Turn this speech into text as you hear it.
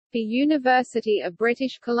The University of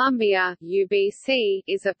British Columbia (UBC)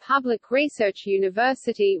 is a public research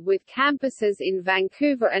university with campuses in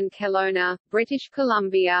Vancouver and Kelowna, British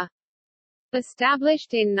Columbia.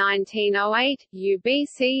 Established in 1908,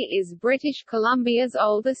 UBC is British Columbia's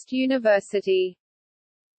oldest university.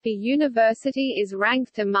 The university is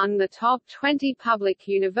ranked among the top 20 public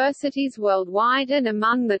universities worldwide and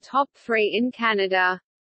among the top 3 in Canada.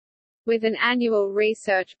 With an annual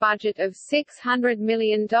research budget of $600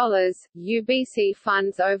 million, UBC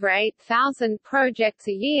funds over 8,000 projects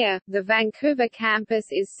a year. The Vancouver campus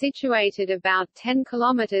is situated about 10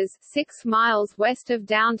 kilometers (6 miles) west of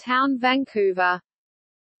downtown Vancouver.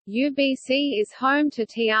 UBC is home to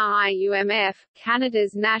TRIUMF,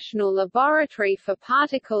 Canada's national laboratory for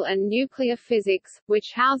particle and nuclear physics,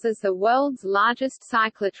 which houses the world's largest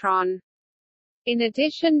cyclotron. In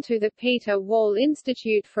addition to the Peter Wall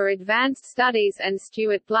Institute for Advanced Studies and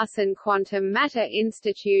Stuart Blusson Quantum Matter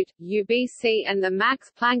Institute, UBC and the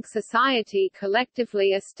Max Planck Society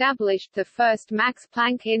collectively established the first Max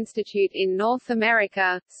Planck Institute in North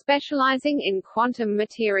America, specializing in quantum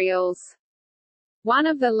materials. One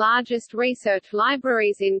of the largest research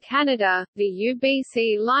libraries in Canada, the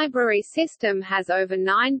UBC library system has over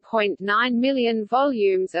 9.9 million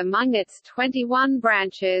volumes among its 21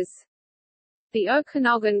 branches. The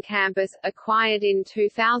Okanagan campus, acquired in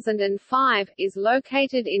 2005, is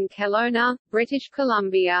located in Kelowna, British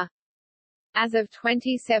Columbia. As of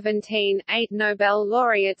 2017, 8 Nobel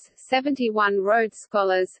laureates, 71 Rhodes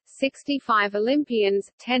Scholars, 65 Olympians,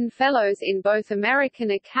 10 Fellows in both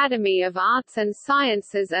American Academy of Arts and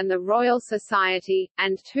Sciences and the Royal Society,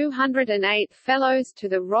 and 208 Fellows to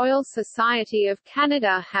the Royal Society of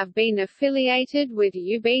Canada have been affiliated with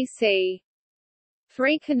UBC.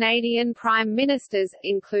 3 Canadian Prime Ministers,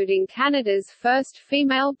 including Canada's first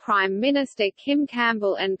female Prime Minister Kim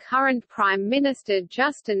Campbell and current Prime Minister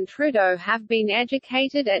Justin Trudeau, have been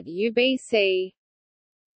educated at UBC.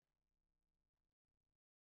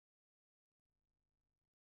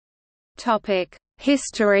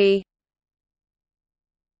 History.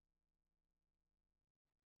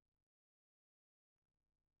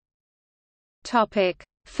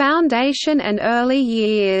 Foundation and early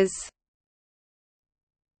years.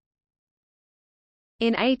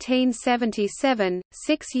 In 1877,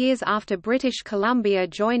 6 years after British Columbia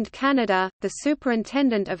joined Canada, the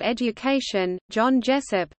Superintendent of Education, John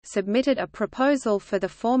Jessup, submitted a proposal for the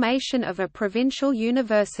formation of a provincial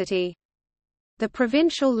university. The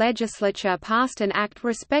provincial legislature passed an act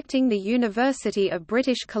respecting the University of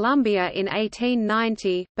British Columbia in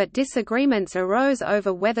 1890, but disagreements arose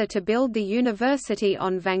over whether to build the university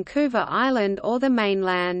on Vancouver Island or the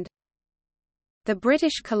mainland. The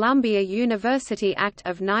British Columbia University Act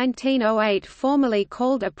of 1908 formally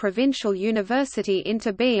called a provincial university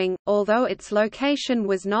into being, although its location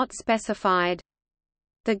was not specified.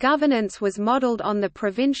 The governance was modelled on the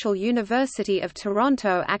Provincial University of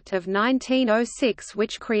Toronto Act of 1906,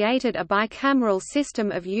 which created a bicameral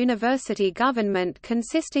system of university government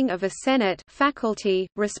consisting of a Senate faculty,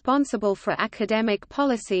 responsible for academic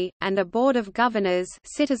policy, and a Board of Governors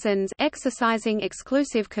citizens exercising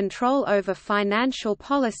exclusive control over financial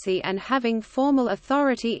policy and having formal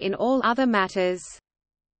authority in all other matters.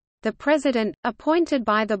 The president, appointed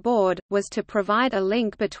by the board, was to provide a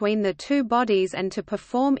link between the two bodies and to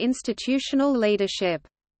perform institutional leadership.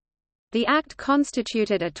 The act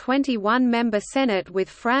constituted a 21-member Senate with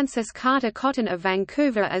Francis Carter Cotton of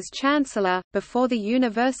Vancouver as Chancellor. Before the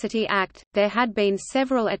University Act, there had been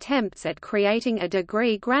several attempts at creating a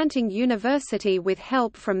degree-granting university with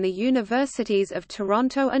help from the Universities of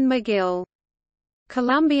Toronto and McGill.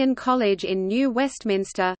 Columbian College in New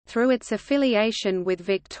Westminster, through its affiliation with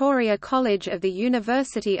Victoria College of the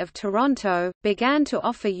University of Toronto, began to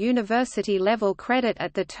offer university-level credit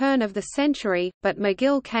at the turn of the century, but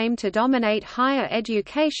McGill came to dominate higher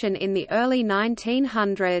education in the early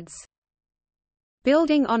 1900s.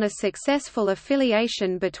 Building on a successful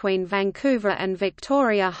affiliation between Vancouver and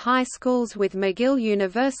Victoria high schools with McGill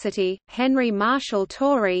University, Henry Marshall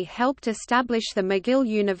Torrey helped establish the McGill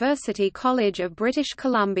University College of British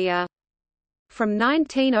Columbia. From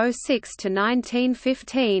 1906 to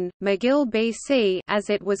 1915, McGill BC,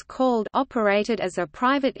 as it was called, operated as a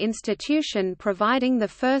private institution providing the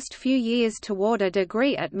first few years toward a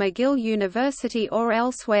degree at McGill University or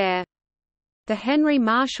elsewhere. The Henry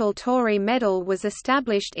Marshall Torrey Medal was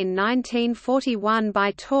established in 1941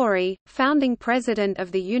 by Torrey, founding president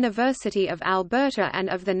of the University of Alberta and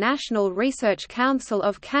of the National Research Council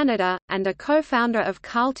of Canada, and a co-founder of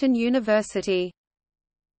Carleton University.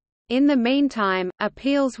 In the meantime,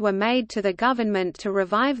 appeals were made to the government to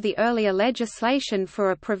revive the earlier legislation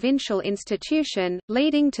for a provincial institution,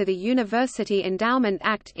 leading to the University Endowment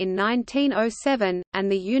Act in 1907, and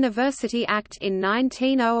the University Act in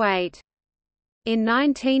 1908. In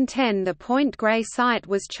 1910 the Point Grey site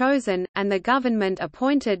was chosen, and the government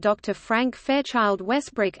appointed Dr. Frank Fairchild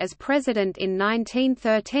Westbrook as president in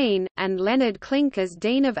 1913, and Leonard Klink as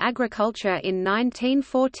Dean of Agriculture in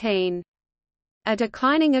 1914. A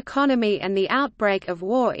declining economy and the outbreak of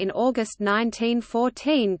war in August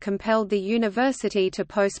 1914 compelled the university to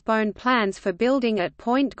postpone plans for building at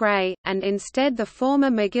Point Grey, and instead the former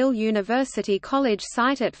McGill University College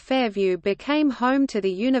site at Fairview became home to the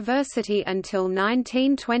university until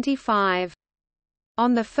 1925.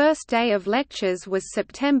 On the first day of lectures was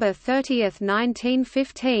September 30,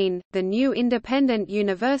 1915, the new independent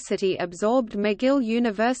university absorbed McGill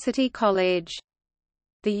University College.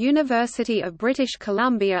 The University of British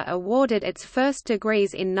Columbia awarded its first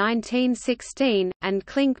degrees in 1916, and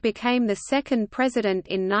Klink became the second president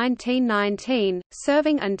in 1919,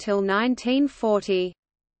 serving until 1940.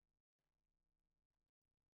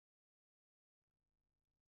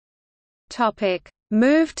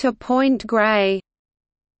 Move to Point Grey.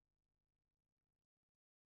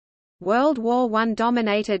 World War I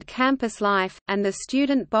dominated campus life, and the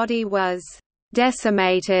student body was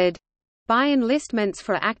decimated by enlistments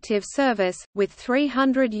for active service, with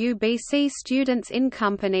 300 UBC students in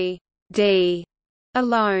Company D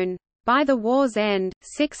alone. By the war's end,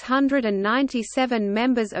 697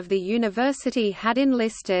 members of the university had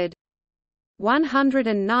enlisted.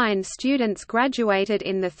 109 students graduated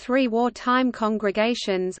in the 3 wartime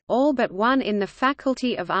congregations, all but one in the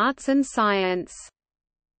Faculty of Arts and Science.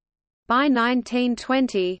 By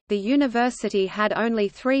 1920, the university had only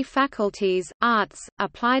 3 faculties: arts,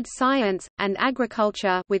 applied science, and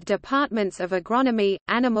agriculture, with departments of agronomy,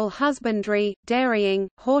 animal husbandry, dairying,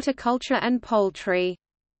 horticulture and poultry.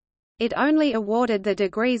 It only awarded the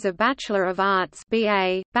degrees of Bachelor of Arts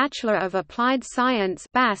 (BA), Bachelor of Applied Science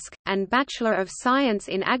 (BAsc), and Bachelor of Science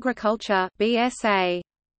in Agriculture (BSA).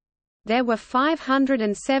 There were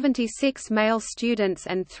 576 male students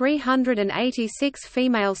and 386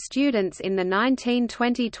 female students in the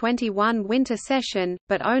 1920–21 winter session,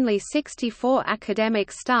 but only 64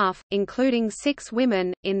 academic staff, including 6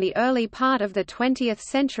 women. In the early part of the 20th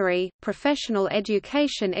century, professional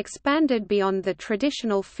education expanded beyond the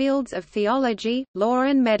traditional fields of theology, law,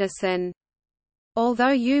 and medicine.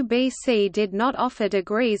 Although UBC did not offer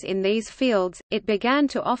degrees in these fields, it began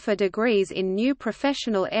to offer degrees in new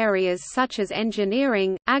professional areas such as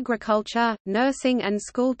engineering, agriculture, nursing and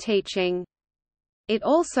school teaching. It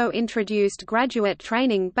also introduced graduate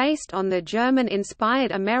training based on the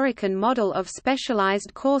German-inspired American model of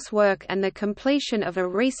specialized coursework and the completion of a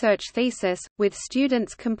research thesis, with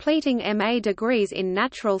students completing MA degrees in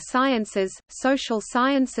natural sciences, social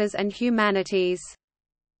sciences and humanities.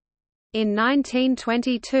 In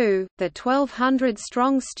 1922, the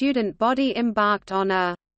 1,200-strong student body embarked on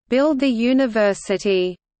a "Build the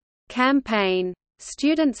University" campaign.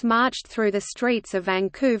 Students marched through the streets of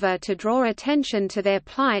Vancouver to draw attention to their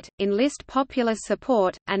plight, enlist popular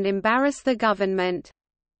support, and embarrass the government.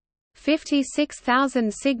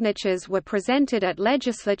 56,000 signatures were presented at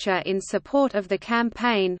legislature in support of the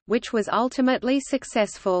campaign, which was ultimately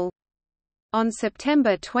successful. On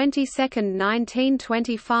September 22,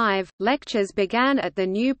 1925, lectures began at the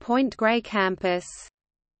new Point Grey campus.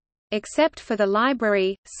 Except for the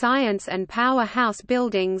library, science and powerhouse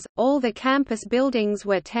buildings, all the campus buildings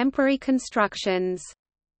were temporary constructions.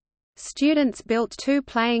 Students built 2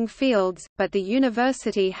 playing fields, but the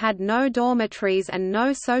university had no dormitories and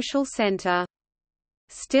no social center.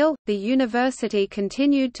 Still, the university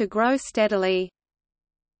continued to grow steadily.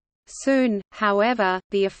 Soon, however,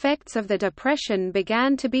 the effects of the Depression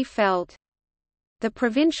began to be felt. The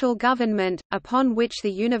provincial government, upon which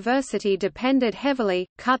the university depended heavily,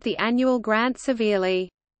 cut the annual grant severely.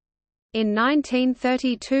 In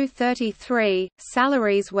 1932–33,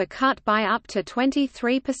 salaries were cut by up to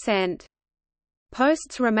 23%.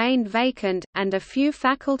 Posts remained vacant, and a few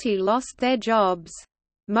faculty lost their jobs.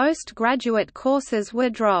 Most graduate courses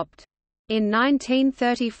were dropped. In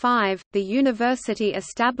 1935, the university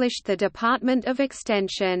established the Department of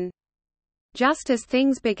Extension. Just as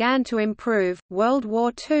things began to improve, World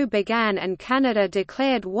War II began and Canada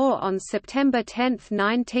declared war on September 10,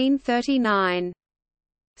 1939.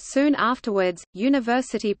 Soon afterwards,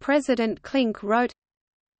 University President Klink wrote,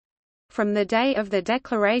 From the day of the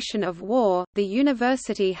declaration of war, the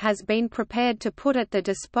university has been prepared to put at the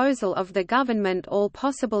disposal of the government all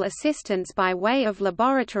possible assistance by way of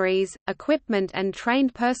laboratories, equipment and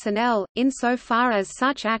trained personnel, insofar as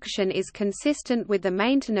such action is consistent with the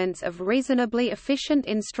maintenance of reasonably efficient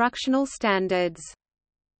instructional standards.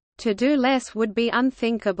 To do less would be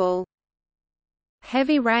unthinkable.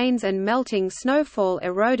 Heavy rains and melting snowfall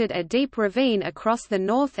eroded a deep ravine across the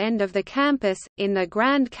north end of the campus, in the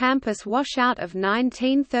Grand Campus washout of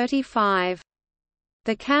 1935.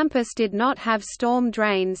 The campus did not have storm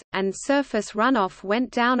drains, and surface runoff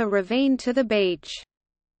went down a ravine to the beach.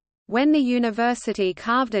 When the university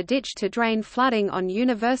carved a ditch to drain flooding on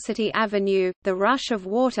University Avenue, the rush of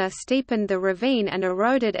water steepened the ravine and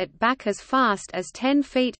eroded it back as fast as 10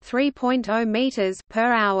 feet (3.0 meters)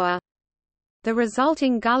 per hour. The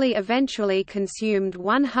resulting gully eventually consumed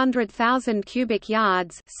 100,000 cubic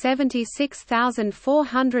yards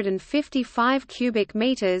 (76,455 cubic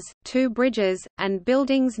meters), 2 bridges, and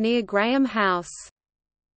buildings near Graham House.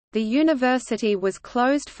 The university was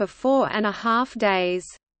closed for 4.5 days.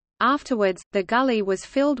 Afterwards, the gully was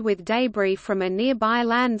filled with debris from a nearby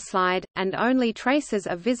landslide, and only traces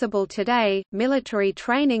are visible today. Military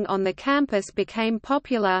training on the campus became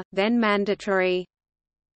popular, then mandatory.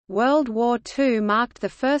 World War II marked the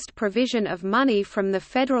first provision of money from the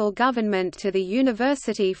federal government to the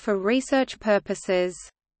university for research purposes.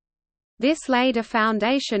 This laid a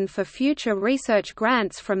foundation for future research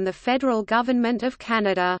grants from the federal government of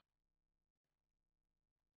Canada.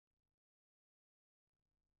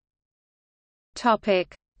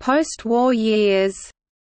 Post-war years.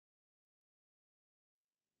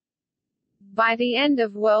 By the end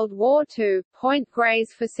of World War II, Point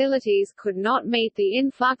Grey's facilities could not meet the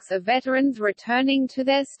influx of veterans returning to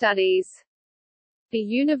their studies. The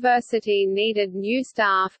university needed new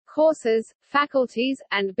staff, courses, faculties,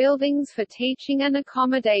 and buildings for teaching and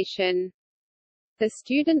accommodation. The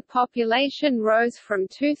student population rose from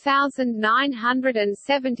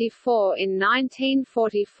 2,974 in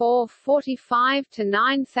 1944–45 to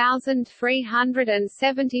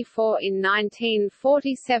 9,374 in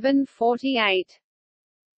 1947–48.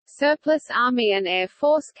 Surplus Army and Air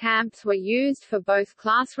Force camps were used for both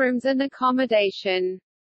classrooms and accommodation.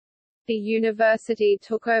 The university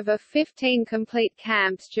took over 15 complete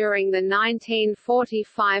camps during the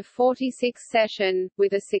 1945–46 session,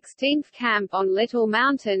 with a 16th camp on Little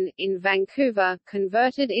Mountain, in Vancouver,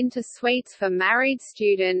 converted into suites for married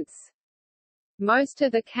students. Most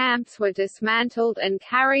of the camps were dismantled and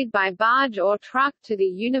carried by barge or truck to the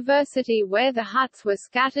university, where the huts were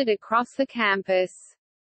scattered across the campus.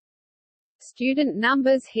 Student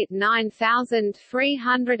numbers hit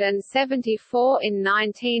 9,374 in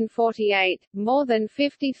 1948. More than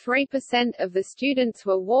 53% of the students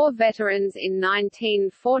were war veterans in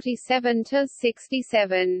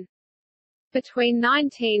 1947–67. Between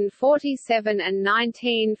 1947 and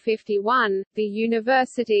 1951, the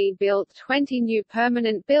university built 20 new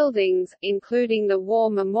permanent buildings, including the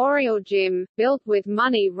War Memorial Gym, built with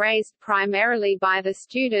money raised primarily by the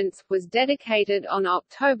students, was dedicated on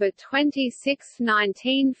October 26,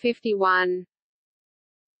 1951.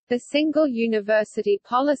 The single university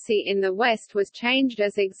policy in the West was changed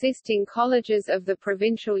as existing colleges of the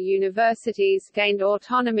provincial universities gained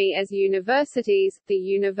autonomy as universities. The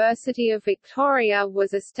University of Victoria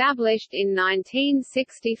was established in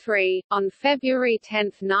 1963. On February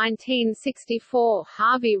 10, 1964,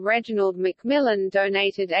 Harvey Reginald Macmillan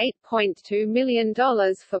donated $8.2 million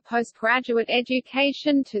for postgraduate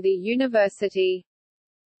education to the university.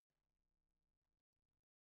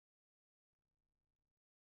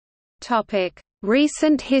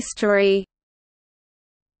 Recent history.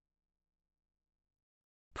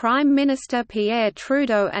 Prime Minister Pierre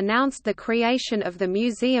Trudeau announced the creation of the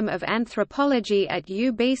Museum of Anthropology at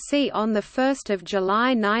UBC on 1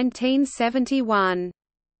 July 1971.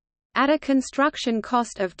 At a construction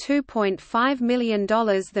cost of $2.5 million,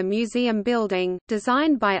 the museum building,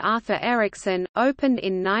 designed by Arthur Erickson, opened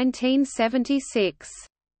in 1976.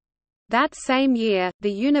 That same year,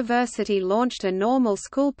 the university launched a normal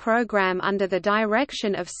school program under the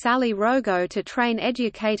direction of Sally Rogo to train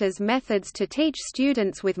educators methods to teach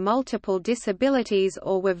students with multiple disabilities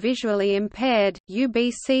or were visually impaired.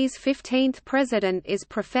 UBC's 15th president is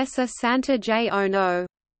Professor Santa J. Ono.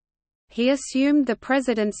 He assumed the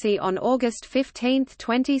presidency on August 15,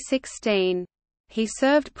 2016. He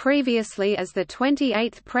served previously as the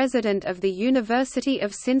 28th president of the University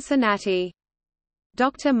of Cincinnati.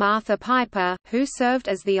 Dr. Martha Piper, who served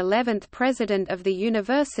as the 11th president of the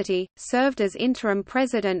university, served as interim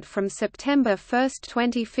president from September 1,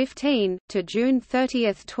 2015, to June 30,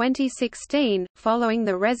 2016, following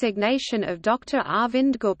the resignation of Dr.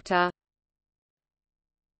 Arvind Gupta.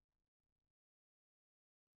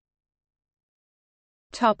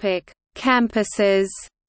 Campuses.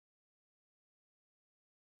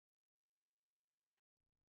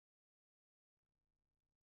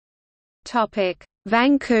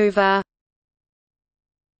 Vancouver.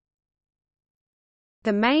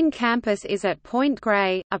 The main campus is at Point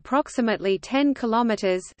Grey, approximately 10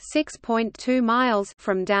 kilometres (6.2 miles)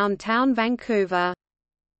 from downtown Vancouver.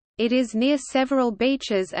 It is near several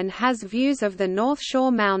beaches and has views of the North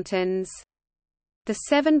Shore Mountains. The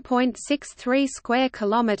 7.63 square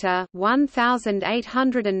kilometre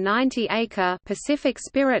 (1,890 acre) Pacific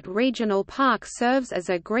Spirit Regional Park serves as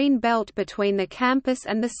a green belt between the campus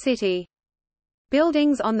and the city.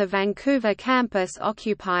 Buildings on the Vancouver campus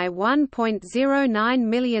occupy 1.09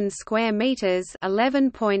 million square meters,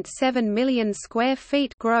 11.7 million square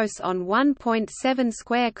feet gross on 1.7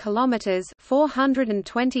 square kilometers,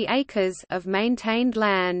 420 acres of maintained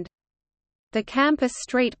land. The campus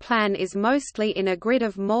street plan is mostly in a grid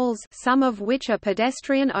of malls, some of which are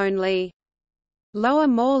pedestrian only. Lower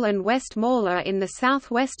Mall and West Mall are in the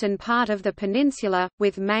southwestern part of the peninsula,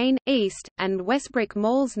 with Main, East, and Westbrick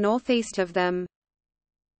Malls northeast of them.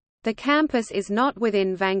 The campus is not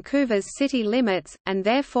within Vancouver's city limits, and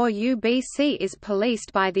therefore UBC is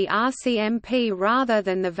policed by the RCMP rather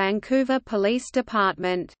than the Vancouver Police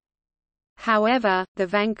Department. However, the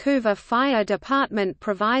Vancouver Fire Department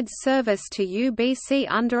provides service to UBC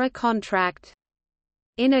under a contract.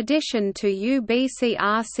 In addition to UBC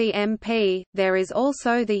RCMP, there is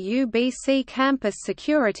also the UBC Campus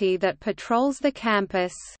Security that patrols the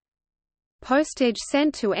campus. Postage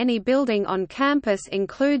sent to any building on campus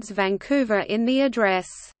includes Vancouver in the address.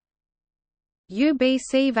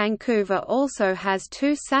 UBC Vancouver also has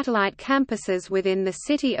two satellite campuses within the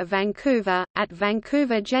City of Vancouver, at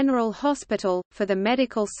Vancouver General Hospital, for the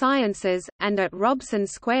medical sciences, and at Robson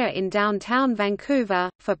Square in downtown Vancouver,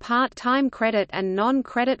 for part-time credit and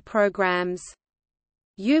non-credit programs.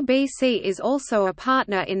 UBC is also a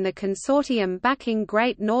partner in the consortium backing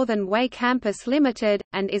Great Northern Way Campus Limited,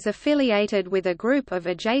 and is affiliated with a group of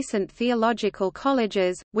adjacent theological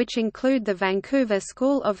colleges, which include the Vancouver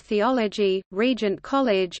School of Theology, Regent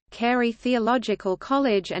College, Carey Theological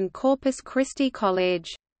College and Corpus Christi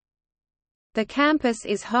College. The campus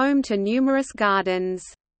is home to numerous gardens.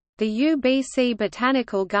 The UBC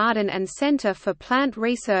Botanical Garden and Centre for Plant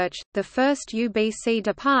Research, the first UBC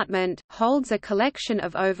department, holds a collection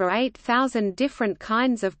of over 8,000 different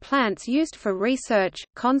kinds of plants used for research,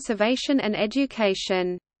 conservation and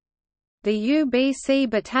education. The UBC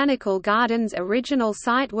Botanical Garden's original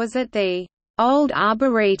site was at the Old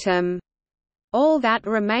Arboretum. All that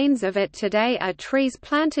remains of it today are trees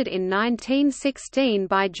planted in 1916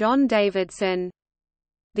 by John Davidson.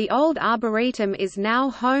 The Old Arboretum is now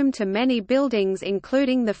home to many buildings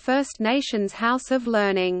including the First Nations House of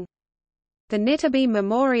Learning. The Nitabe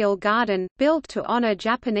Memorial Garden, built to honor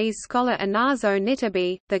Japanese scholar Inazo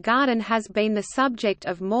Nitabe, the garden has been the subject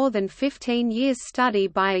of more than 15 years' study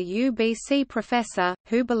by a UBC professor,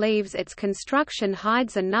 who believes its construction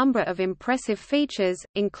hides a number of impressive features,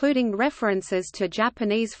 including references to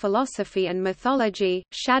Japanese philosophy and mythology,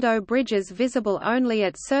 shadow bridges visible only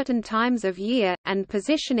at certain times of year, and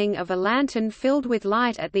positioning of a lantern filled with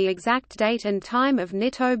light at the exact date and time of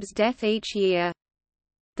Nitobe's death each year.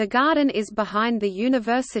 The garden is behind the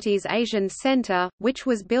university's Asian Center, which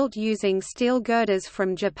was built using steel girders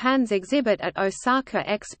from Japan's exhibit at Osaka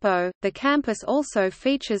Expo. The campus also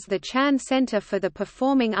features the Chan Center for the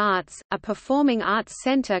Performing Arts, a performing arts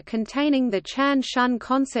center containing the Chan Shun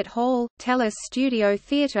Concert Hall, Telus Studio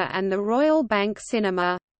Theatre, and the Royal Bank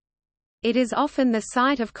Cinema. It is often the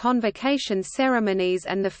site of convocation ceremonies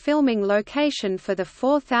and the filming location for the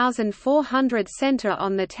 4400 Centre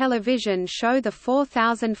on the television show The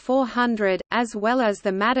 4400, as well as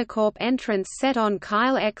the Madacorp entrance set on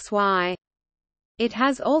Kyle XY. It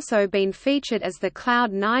has also been featured as the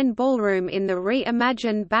Cloud9 Ballroom in the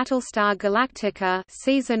re-imagined Battlestar Galactica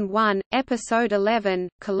Season 1, Episode 11,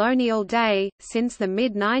 Colonial Day. Since the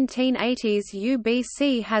mid-1980s,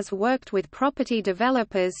 UBC has worked with property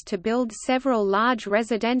developers to build several large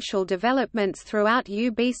residential developments throughout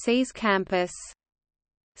UBC's campus.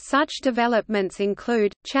 Such developments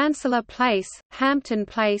include Chancellor Place, Hampton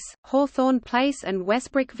Place, Hawthorne Place and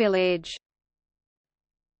Westbrick Village.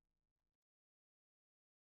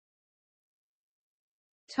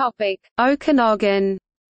 Topic: Okanagan.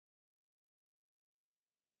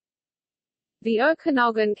 The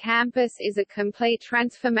Okanagan campus is a complete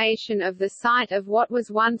transformation of the site of what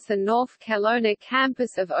was once the North Kelowna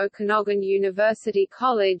campus of Okanagan University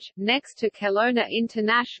College, next to Kelowna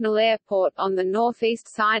International Airport on the northeast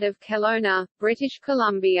side of Kelowna, British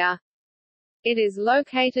Columbia. It is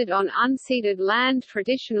located on unceded land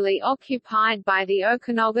traditionally occupied by the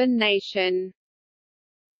Okanagan Nation.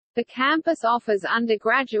 The campus offers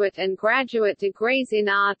undergraduate and graduate degrees in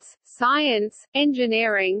arts, science,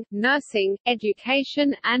 engineering, nursing,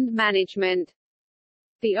 education, and management.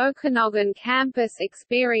 The Okanagan campus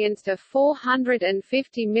experienced a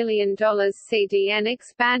 $450 million CDN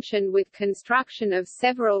expansion with construction of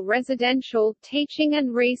several residential, teaching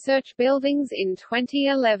and research buildings in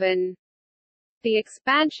 2011. The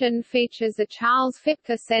expansion features the Charles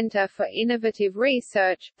Fipka Center for Innovative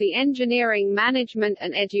Research, the Engineering Management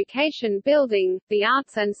and Education Building, the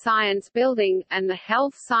Arts and Science Building, and the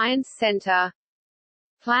Health Science Center.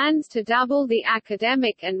 Plans to double the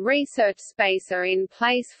academic and research space are in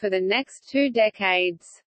place for the next 2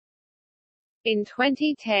 decades. In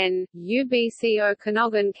 2010, UBC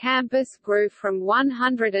Okanagan campus grew from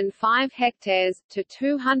 105 hectares to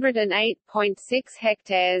 208.6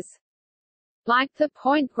 hectares. Like the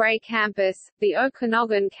Point Grey campus, the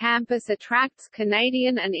Okanagan campus attracts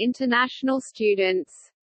Canadian and international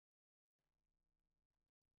students.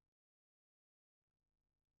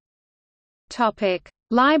 Topic: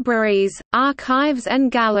 Libraries, archives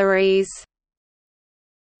and galleries.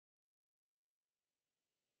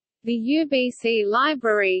 The UBC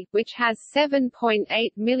Library, which has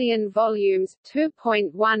 7.8 million volumes,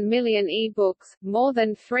 2.1 million e-books, more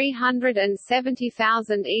than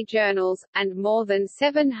 370,000 e-journals, and more than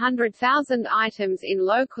 700,000 items in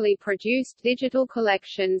locally produced digital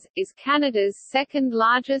collections, is Canada's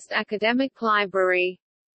second-largest academic library.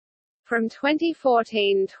 From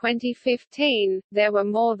 2014-2015, there were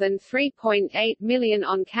more than 3.8 million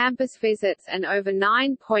on-campus visits and over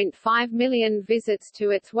 9.5 million visits to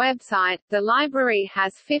its website. The library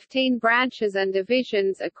has 15 branches and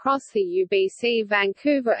divisions across the UBC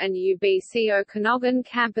Vancouver and UBC Okanagan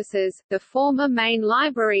campuses. The former main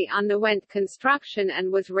library underwent construction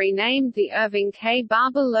and was renamed the Irving K.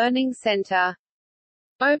 Barber Learning Center.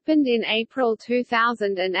 Opened in April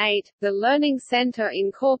 2008, the Learning Center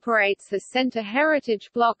incorporates the Center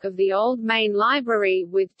Heritage Block of the old main library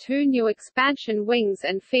with 2 new expansion wings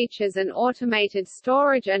and features an automated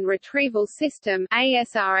storage and retrieval system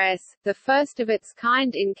 (ASRS), the first of its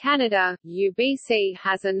kind in Canada. UBC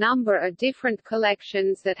has a number of different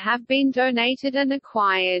collections that have been donated and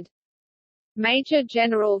acquired. Major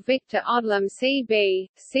General Victor Odlum CB,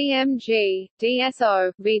 CMG,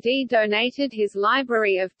 DSO, VD donated his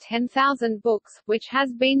library of 10,000 books, which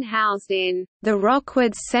has been housed in the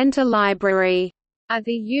Rockwood Centre Library at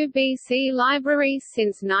the UBC Library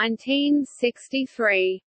since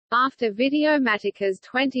 1963. After Videomatica's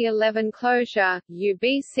 2011 closure,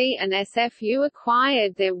 UBC and SFU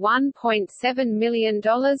acquired their $1.7 million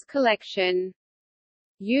collection.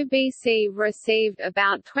 UBC received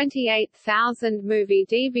about 28,000 movie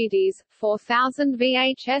DVDs, 4,000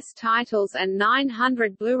 VHS titles and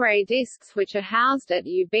 900 Blu-ray discs which are housed at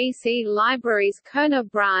UBC Library's Kerner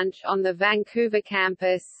branch on the Vancouver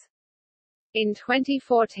campus. In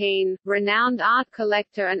 2014, renowned art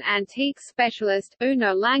collector and antique specialist,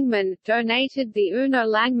 Uno Langman, donated the Uno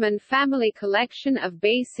Langman family collection of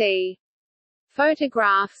B.C.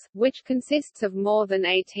 photographs, which consists of more than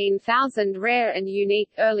 18,000 rare and unique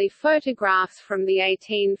early photographs from the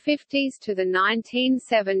 1850s to the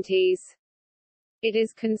 1970s. It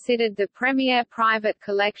is considered the premier private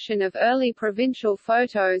collection of early provincial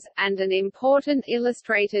photos, and an important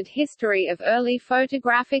illustrated history of early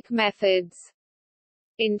photographic methods.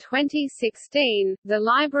 In 2016, the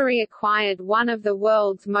library acquired one of the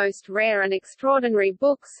world's most rare and extraordinary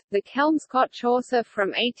books, the Kelmscott Chaucer from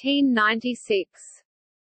 1896.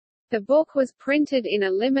 The book was printed in a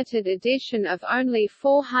limited edition of only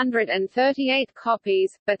 438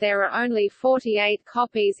 copies, but there are only 48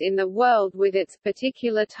 copies in the world with its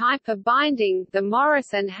particular type of binding. The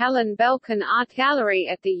Morris and Helen Belkin Art Gallery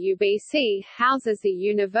at the UBC houses the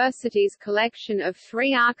university's collection of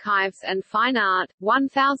 3 archives and fine art,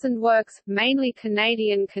 1,000 works, mainly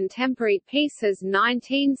Canadian contemporary pieces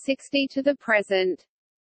 1960 to the present.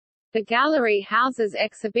 The gallery houses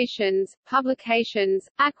exhibitions, publications,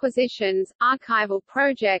 acquisitions, archival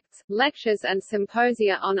projects, lectures and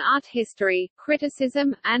symposia on art history,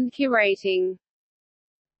 criticism, and curating.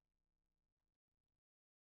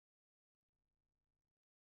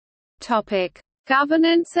 Topic: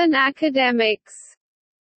 Governance and academics.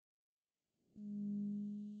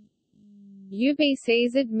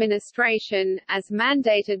 UBC's administration, as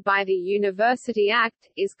mandated by the University Act,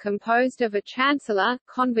 is composed of a Chancellor,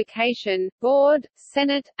 Convocation, Board,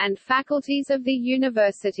 Senate, and faculties of the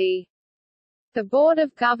university. The Board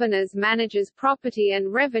of Governors manages property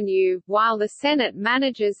and revenue, while the Senate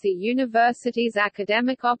manages the university's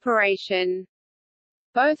academic operation.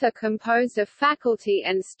 Both are composed of faculty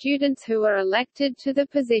and students who are elected to the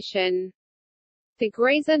position.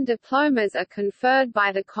 Degrees and diplomas are conferred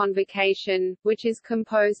by the Convocation, which is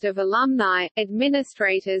composed of alumni,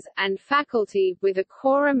 administrators, and faculty, with a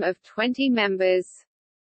quorum of 20 members.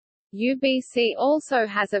 UBC also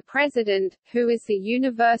has a president, who is the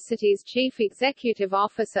university's chief executive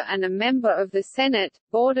officer and a member of the Senate,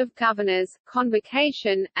 Board of Governors,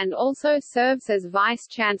 Convocation, and also serves as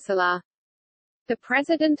vice-chancellor. The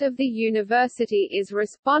president of the university is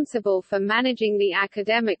responsible for managing the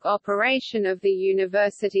academic operation of the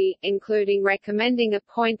university, including recommending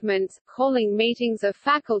appointments, calling meetings of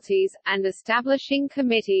faculties, and establishing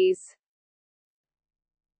committees.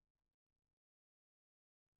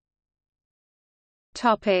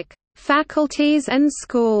 Topic: Faculties and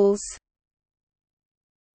schools.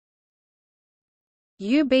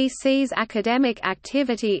 UBC's academic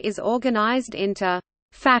activity is organized into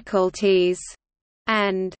faculties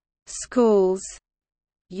and schools.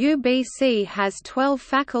 UBC has 12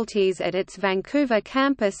 faculties at its Vancouver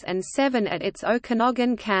campus and 7 at its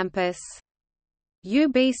Okanagan campus.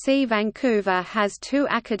 UBC Vancouver has 2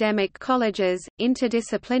 academic colleges,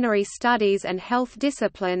 Interdisciplinary Studies and Health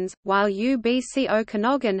Disciplines, while UBC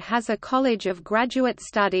Okanagan has a College of Graduate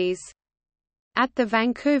Studies. At the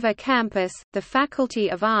Vancouver campus, the Faculty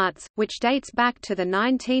of Arts, which dates back to the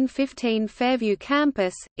 1915 Fairview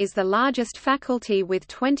campus, is the largest faculty with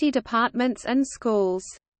 20 departments and schools.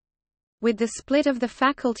 With the split of the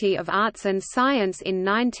Faculty of Arts and Science in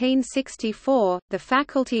 1964, the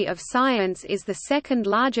Faculty of Science is the second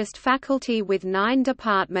largest faculty with 9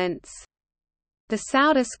 departments. The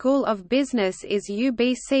Sauder School of Business is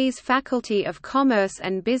UBC's Faculty of Commerce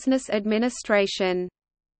and Business Administration.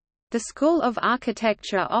 The School of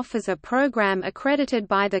Architecture offers a program accredited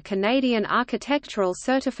by the Canadian Architectural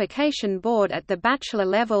Certification Board at the bachelor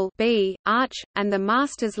level B, Arch, and the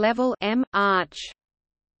master's level M, Arch.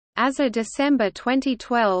 As of December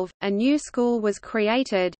 2012, a new school was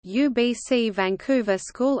created, UBC Vancouver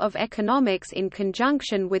School of Economics in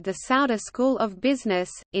conjunction with the Sauder School of Business.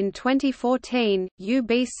 In 2014,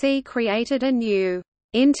 UBC created a new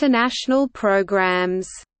international programs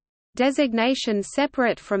designation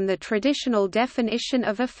separate from the traditional definition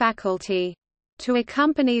of a faculty. To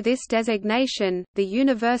accompany this designation, the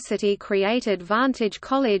university created Vantage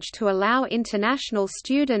College to allow international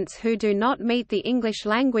students who do not meet the English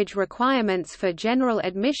language requirements for general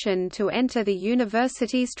admission to enter the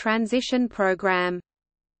university's transition program.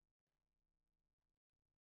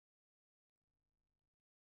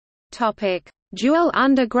 Topic: Dual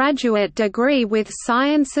undergraduate degree with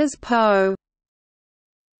Sciences PO.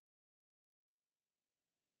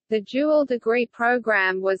 The dual degree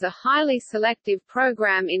program was a highly selective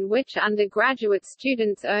program in which undergraduate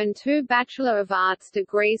students earn 2 Bachelor of Arts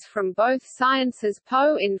degrees from both Sciences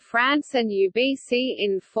Po in France and UBC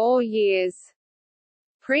in 4 years.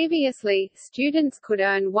 Previously, students could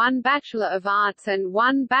earn 1 Bachelor of Arts and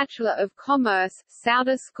 1 Bachelor of Commerce,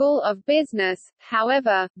 Sauder School of Business.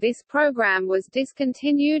 However, this program was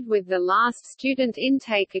discontinued with the last student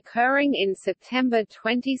intake occurring in September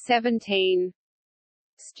 2017.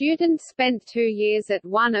 Students spent 2 years at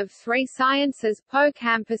one of 3 Sciences Po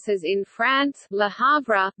campuses in France, Le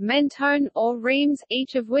Havre, Menton, or Reims,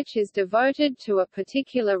 each of which is devoted to a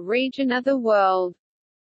particular region of the world.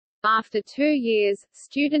 After 2 years,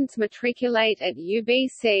 students matriculate at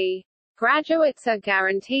UBC. Graduates are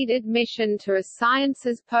guaranteed admission to a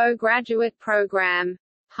Sciences Po graduate program.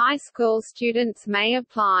 High school students may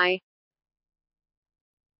apply.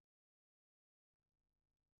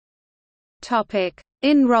 Topic: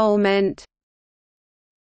 Enrollment.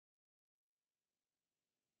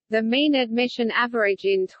 The mean admission average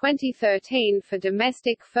in 2013 for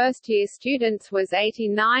domestic first-year students was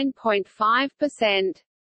 89.5%.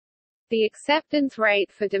 The acceptance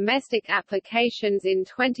rate for domestic applications in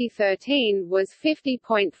 2013 was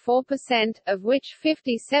 50.4%, of which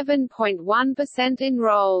 57.1%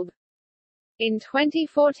 enrolled. In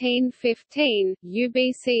 2014-15,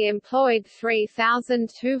 UBC employed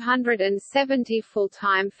 3,270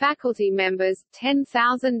 full-time faculty members,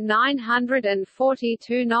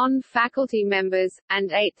 10,942 non-faculty members,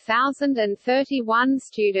 and 8,031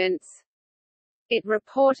 students. It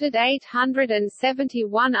reported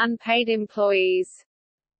 871 unpaid employees.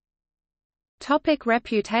 Topic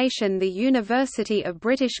reputation. The University of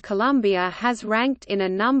British Columbia has ranked in a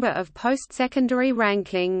number of post-secondary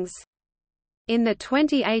rankings. In the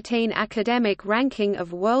 2018 Academic Ranking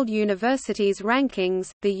of World Universities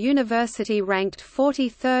Rankings, the university ranked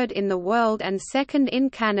 43rd in the world and 2nd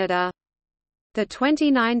in Canada. The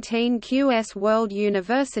 2019 QS World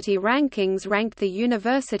University Rankings ranked the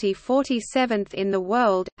university 47th in the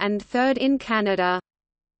world, and 3rd in Canada.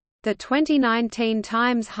 The 2019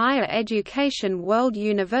 Times Higher Education World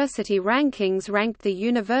University Rankings ranked the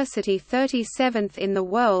university 37th in the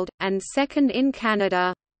world, and 2nd in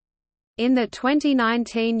Canada. In the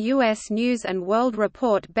 2019 U.S. News & World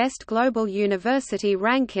Report Best Global University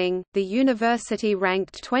Ranking, the university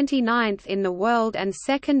ranked 29th in the world and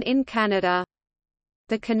 2nd in Canada.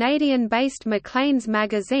 The Canadian-based Maclean's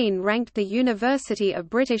magazine ranked the University of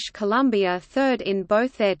British Columbia 3rd in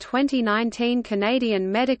both their 2019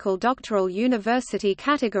 Canadian Medical Doctoral University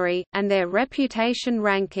category, and their reputation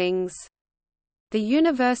rankings. The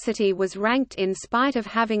university was ranked in spite of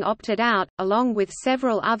having opted out, along with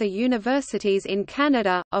several other universities in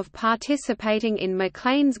Canada, of participating in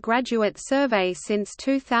Maclean's graduate survey since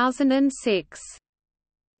 2006.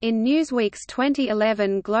 In Newsweek's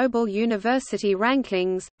 2011 Global University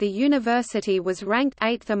Rankings, the university was ranked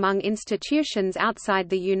 8th among institutions outside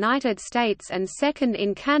the United States and 2nd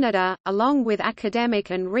in Canada. Along with academic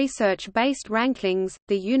and research-based rankings,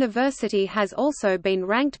 the university has also been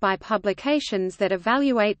ranked by publications that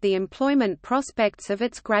evaluate the employment prospects of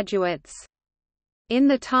its graduates. In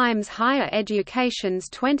the Times Higher Education's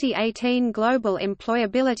 2018 Global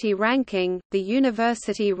Employability Ranking, the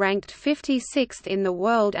university ranked 56th in the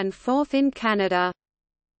world and 4th in Canada.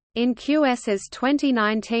 In QS's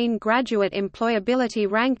 2019 Graduate Employability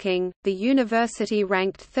Ranking, the university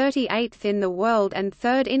ranked 38th in the world and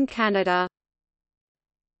 3rd in Canada.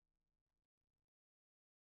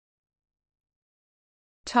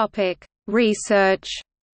 Research.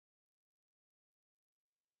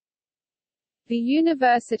 The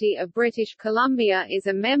University of British Columbia is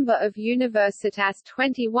a member of Universitas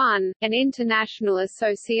 21, an international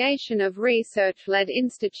association of research-led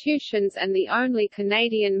institutions and the only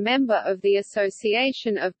Canadian member of the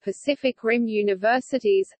Association of Pacific Rim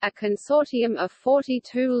Universities, a consortium of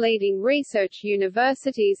 42 leading research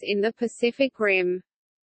universities in the Pacific Rim.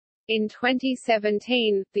 In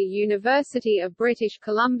 2017, the University of British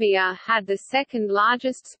Columbia had the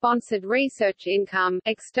second-largest sponsored research income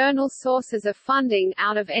external sources of funding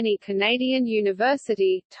out of any Canadian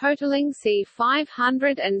university, totaling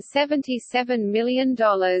 $577 million.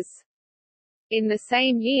 In the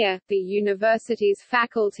same year, the university's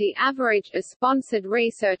faculty averaged a sponsored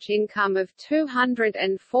research income of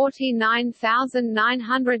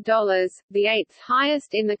 $249,900, the eighth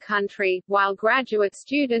highest in the country, while graduate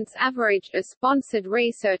students averaged a sponsored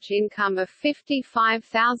research income of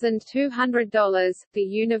 $55,200. The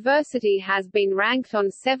university has been ranked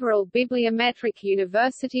on several bibliometric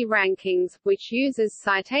university rankings, which uses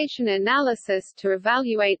citation analysis to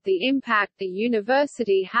evaluate the impact the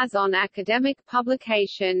university has on academic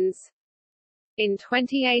publications. In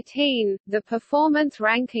 2018, the performance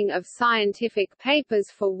ranking of scientific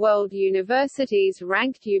papers for world universities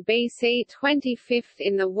ranked UBC 25th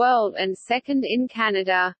in the world and 2nd in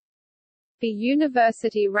Canada. The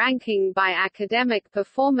University Ranking by Academic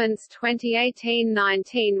Performance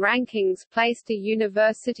 2018-19 rankings placed a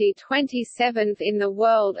university 27th in the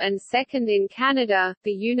world and 2nd in Canada.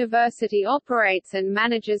 The university operates and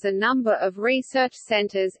manages a number of research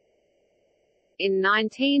centres. In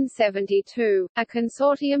 1972, a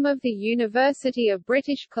consortium of the University of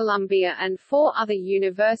British Columbia and 4 other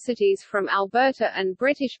universities from Alberta and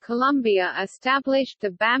British Columbia established the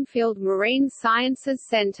Bamfield Marine Sciences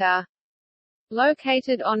Centre.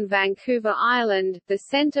 Located on Vancouver Island, the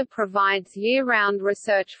centre provides year-round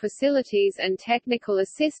research facilities and technical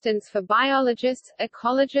assistance for biologists,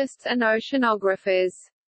 ecologists and oceanographers.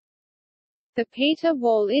 The Peter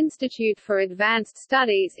Wall Institute for Advanced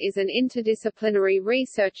Studies is an interdisciplinary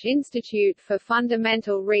research institute for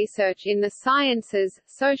fundamental research in the sciences,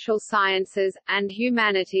 social sciences, and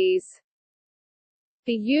humanities.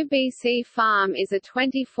 The UBC Farm is a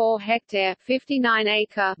 24-hectare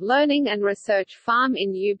 (59-acre) learning and research farm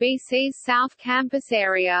in UBC's South Campus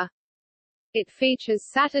area. It features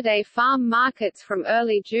Saturday farm markets from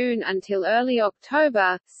early June until early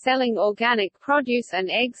October, selling organic produce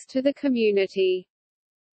and eggs to the community.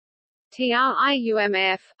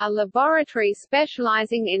 TRIUMF, a laboratory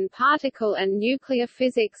specializing in particle and nuclear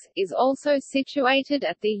physics, is also situated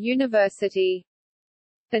at the university.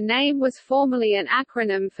 The name was formerly an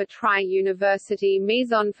acronym for Tri-University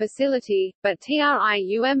Maison Facility, but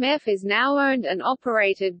TRIUMF is now owned and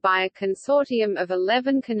operated by a consortium of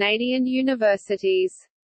 11 Canadian universities.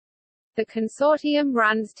 The consortium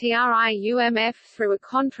runs TRIUMF through a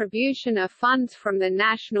contribution of funds from the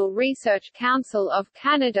National Research Council of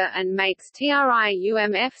Canada and makes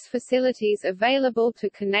TRIUMF's facilities available to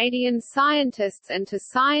Canadian scientists and to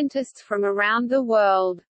scientists from around the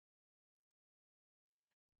world.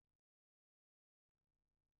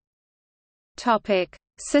 Topic: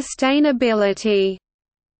 Sustainability.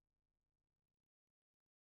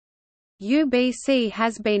 UBC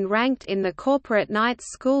has been ranked in the Corporate Knights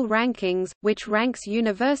School Rankings, which ranks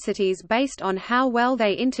universities based on how well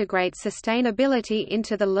they integrate sustainability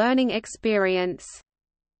into the learning experience.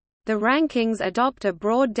 The rankings adopt a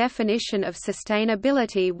broad definition of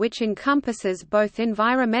sustainability which encompasses both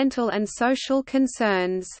environmental and social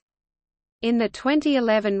concerns. In the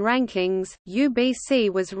 2011 rankings, UBC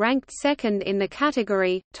was ranked second in the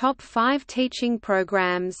category, Top 5 Teaching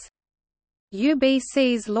Programs.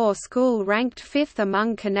 UBC's law school ranked fifth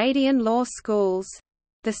among Canadian law schools.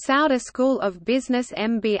 The Sauder School of Business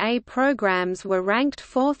MBA programs were ranked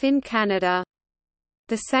fourth in Canada.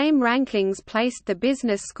 The same rankings placed the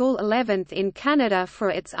business school 11th in Canada for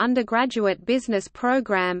its undergraduate business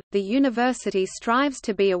program. The university strives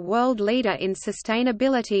to be a world leader in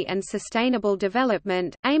sustainability and sustainable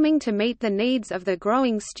development, aiming to meet the needs of the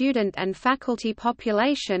growing student and faculty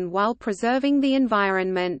population while preserving the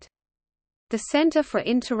environment. The Centre for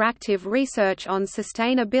Interactive Research on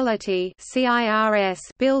Sustainability (CIRS)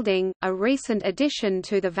 building, a recent addition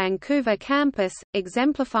to the Vancouver campus,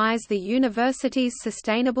 exemplifies the university's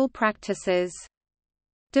sustainable practices.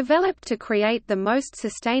 Developed to create the most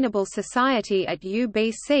sustainable society at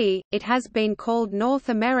UBC, it has been called North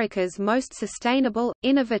America's most sustainable,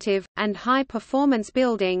 innovative, and high-performance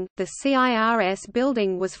building. The CIRS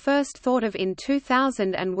building was first thought of in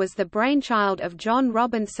 2000 and was the brainchild of John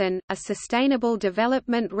Robinson, a Sustainable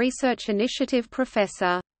Development Research Initiative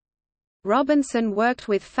professor. Robinson worked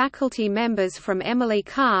with faculty members from Emily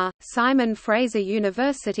Carr, Simon Fraser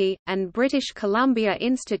University, and British Columbia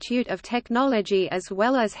Institute of Technology as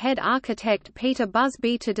well as head architect Peter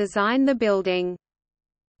Busby to design the building.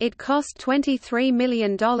 It cost $23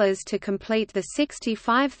 million to complete the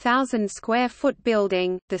 65,000 square foot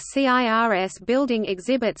building. The CIRS building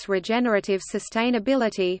exhibits regenerative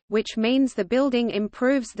sustainability, which means the building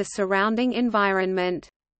improves the surrounding environment.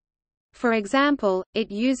 For example,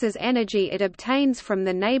 it uses energy it obtains from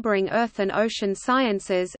the neighboring Earth and Ocean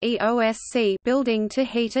Sciences (EOSC) building to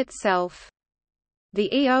heat itself. The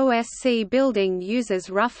EOSC building uses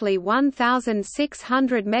roughly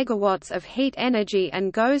 1,600 megawatts of heat energy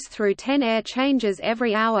and goes through 10 air changes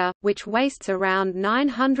every hour, which wastes around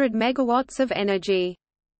 900 megawatts of energy.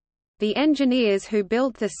 The engineers who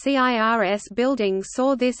built the CIRS building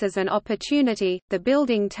saw this as an opportunity. The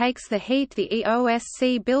building takes the heat the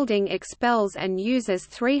EOSC building expels and uses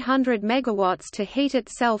 300 megawatts to heat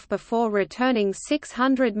itself before returning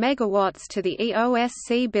 600 megawatts to the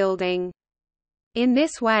EOSC building. In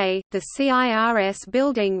this way, the CIRS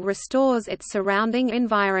building restores its surrounding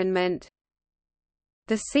environment.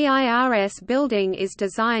 The CIRS building is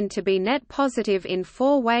designed to be net positive in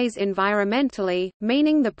 4 ways environmentally,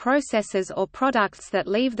 meaning the processes or products that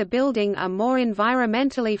leave the building are more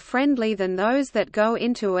environmentally friendly than those that go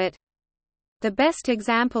into it. The best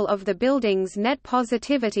example of the building's net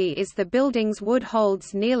positivity is the building's wood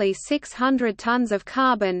holds nearly 600 tons of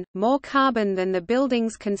carbon, more carbon than the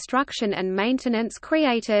building's construction and maintenance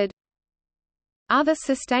created. Other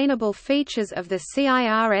sustainable features of the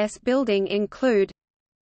CIRS building include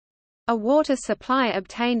a water supply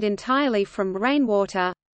obtained entirely from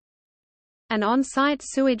rainwater, an on-site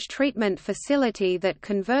sewage treatment facility that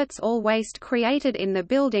converts all waste created in the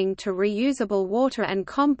building to reusable water and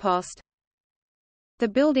compost. The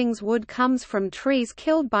building's wood comes from trees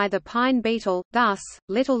killed by the pine beetle, thus,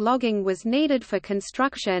 little logging was needed for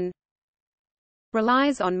construction.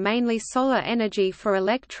 Relies on mainly solar energy for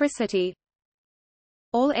electricity.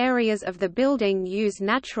 All areas of the building use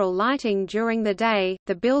natural lighting during the day.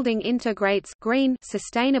 The building integrates green,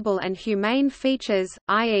 sustainable and humane features,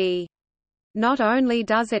 i.e. not only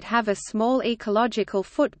does it have a small ecological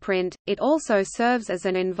footprint, it also serves as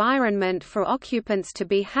an environment for occupants to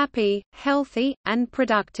be happy, healthy, and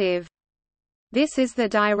productive. This is the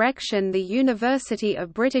direction the University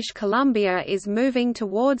of British Columbia is moving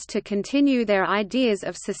towards to continue their ideas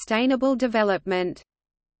of sustainable development.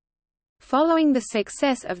 Following the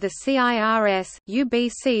success of the CIRS,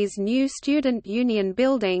 UBC's new Student Union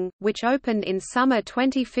Building, which opened in summer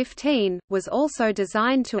 2015, was also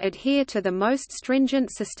designed to adhere to the most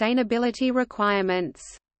stringent sustainability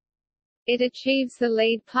requirements. It achieves the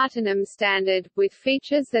LEED Platinum standard, with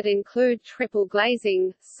features that include triple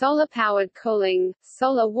glazing, solar-powered cooling,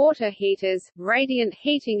 solar water heaters, radiant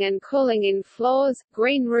heating and cooling in floors,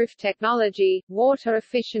 green roof technology,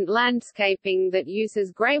 water-efficient landscaping that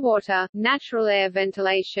uses greywater, natural air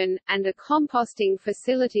ventilation, and a composting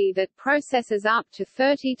facility that processes up to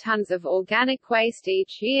 30 tons of organic waste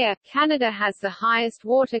each year. Canada has the highest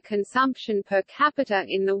water consumption per capita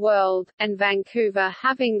in the world, and Vancouver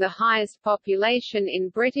having the highest population in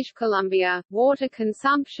British Columbia, water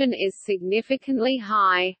consumption is significantly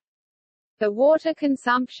high. The water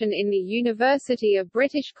consumption in the University of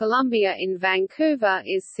British Columbia in Vancouver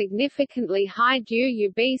is significantly high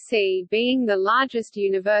due to UBC being the largest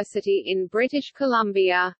university in British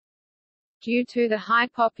Columbia. Due to the high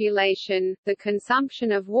population, the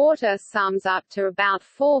consumption of water sums up to about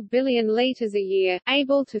 4 billion litres a year,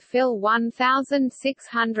 able to fill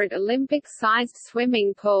 1,600 Olympic-sized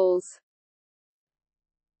swimming pools.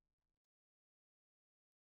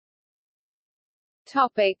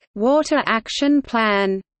 Topic: Water Action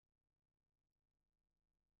Plan.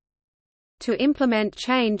 To implement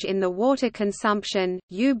change in the water consumption,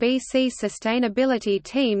 UBC Sustainability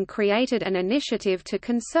Team created an initiative to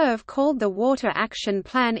conserve called the Water Action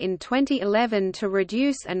Plan in 2011 to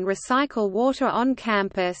reduce and recycle water on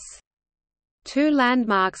campus. Two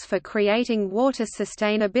landmarks for creating water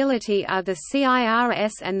sustainability are the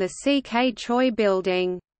CIRS and the C.K. Choi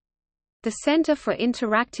Building. The Centre for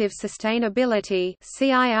Interactive Sustainability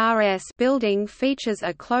 (CIRS) building features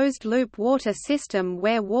a closed-loop water system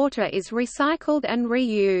where water is recycled and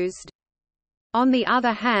reused. On the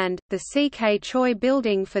other hand, the C.K. Choi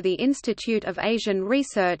building for the Institute of Asian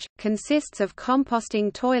Research, consists of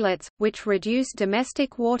composting toilets, which reduce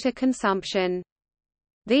domestic water consumption.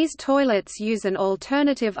 These toilets use an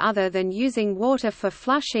alternative other than using water for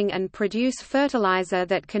flushing and produce fertilizer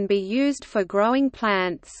that can be used for growing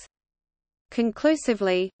plants.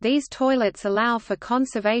 Conclusively, these toilets allow for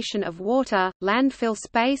conservation of water, landfill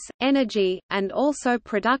space, energy, and also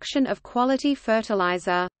production of quality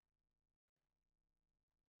fertilizer.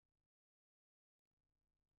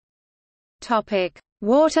 Topic: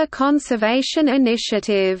 Water conservation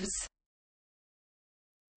initiatives.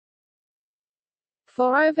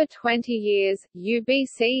 For over 20 years,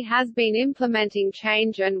 UBC has been implementing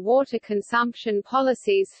change and water consumption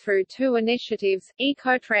policies through two initiatives,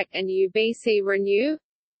 Ecotrek and UBC Renew.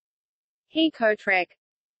 Ecotrek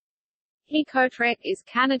Ecotrek is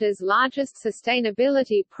Canada's largest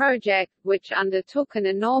sustainability project, which undertook an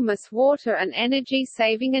enormous water and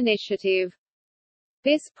energy-saving initiative.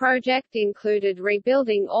 This project included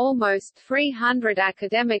rebuilding almost 300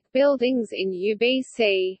 academic buildings in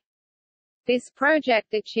UBC. This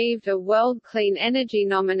project achieved a World Clean Energy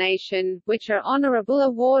nomination, which are honorable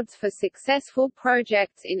awards for successful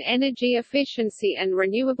projects in energy efficiency and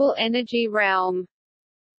renewable energy realm.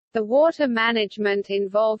 The water management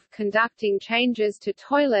involved conducting changes to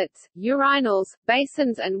toilets, urinals,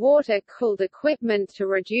 basins and water-cooled equipment to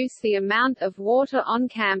reduce the amount of water on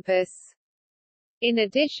campus. In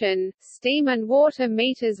addition, steam and water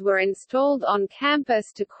meters were installed on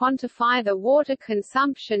campus to quantify the water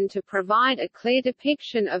consumption to provide a clear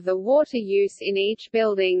depiction of the water use in each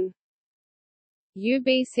building.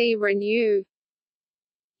 UBC Renew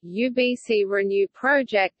UBC Renew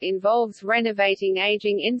project involves renovating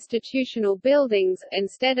aging institutional buildings,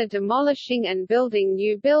 instead of demolishing and building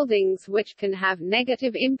new buildings which can have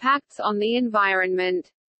negative impacts on the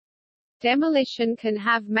environment. Demolition can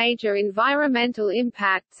have major environmental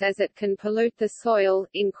impacts as it can pollute the soil,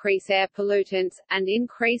 increase air pollutants, and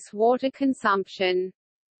increase water consumption.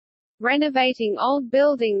 Renovating old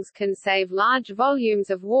buildings can save large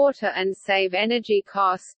volumes of water and save energy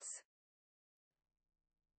costs.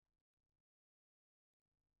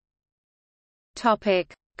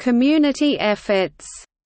 Topic: Community efforts.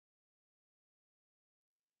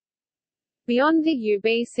 Beyond the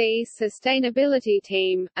UBC Sustainability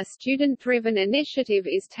Team, a student-driven initiative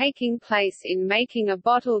is taking place in making a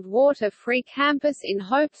bottled water-free campus in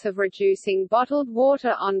hopes of reducing bottled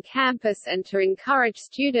water on campus and to encourage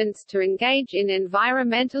students to engage in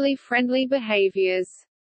environmentally friendly behaviors.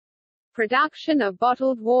 Production of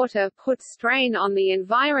bottled water puts strain on the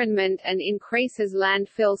environment and increases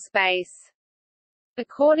landfill space.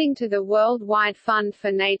 According to the Worldwide Fund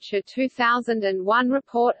for Nature 2001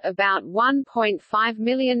 report, about 1.5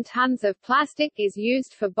 million tons of plastic is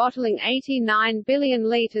used for bottling 89 billion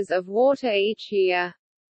liters of water each year.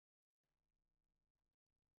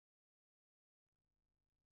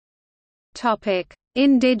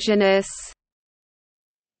 Indigenous.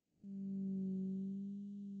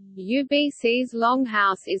 UBC's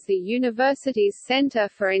Longhouse is the university's Centre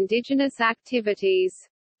for Indigenous Activities.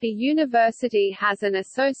 The university has an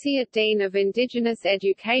Associate Dean of Indigenous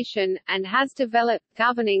Education, and has developed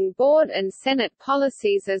governing board and Senate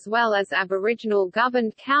policies as well as Aboriginal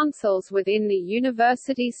governed councils within the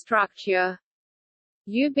university structure.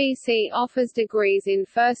 UBC offers degrees in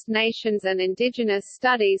First Nations and Indigenous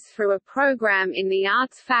Studies through a program in the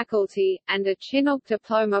Arts faculty, and a Chinook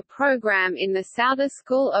Diploma program in the Sauder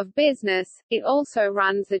School of Business. It also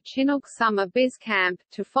runs a Chinook Summer Biz Camp,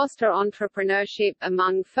 to foster entrepreneurship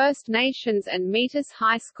among First Nations and Metis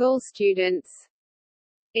High School students.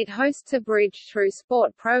 It hosts a Bridge Through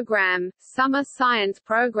Sport program, Summer Science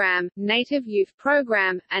program, Native Youth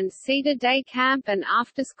program, and Cedar Day Camp and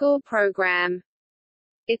After-School program.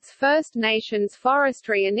 Its First Nations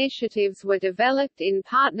forestry initiatives were developed in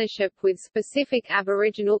partnership with specific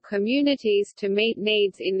Aboriginal communities to meet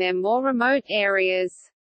needs in their more remote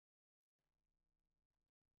areas.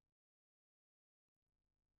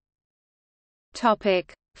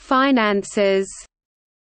 Topic: Finances.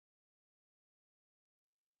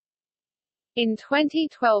 In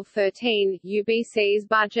 2012-13, UBC's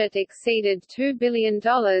budget exceeded $2 billion,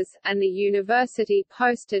 and the university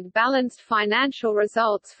posted balanced financial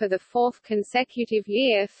results for the fourth consecutive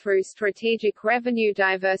year through strategic revenue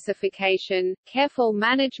diversification, careful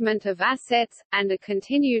management of assets, and a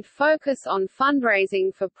continued focus on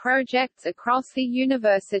fundraising for projects across the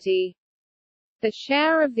university. The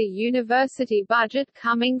share of the university budget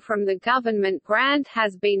coming from the government grant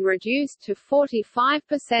has been reduced to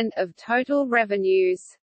 45% of total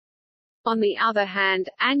revenues. On the other hand,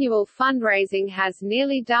 annual fundraising has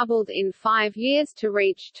nearly doubled in 5 years to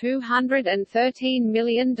reach $213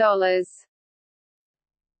 million.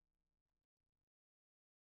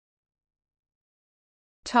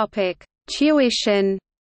 Tuition.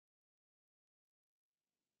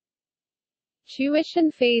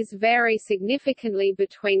 Tuition fees vary significantly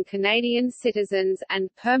between Canadian citizens, and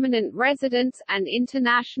permanent residents, and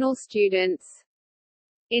international students.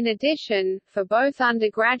 In addition, for both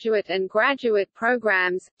undergraduate and graduate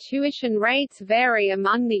programs, tuition rates vary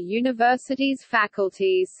among the university's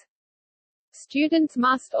faculties. Students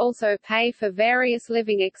must also pay for various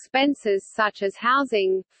living expenses such as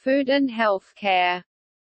housing, food and health care.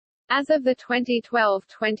 As of the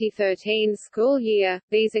 2012-2013 school year,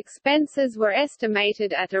 these expenses were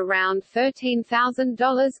estimated at around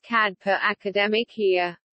 $13,000 CAD per academic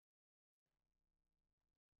year.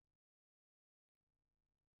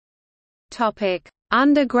 Topic: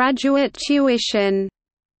 Undergraduate tuition.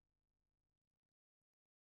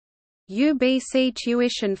 UBC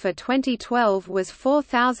tuition for 2012 was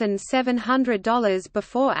 $4,700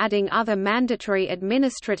 before adding other mandatory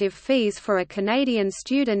administrative fees for a Canadian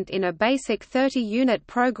student in a basic 30-unit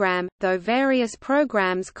program, though various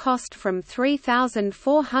programs cost from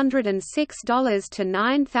 $3,406 to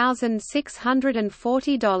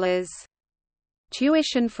 $9,640.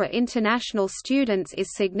 Tuition for international students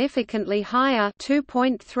is significantly higher,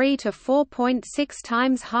 2.3 to 4.6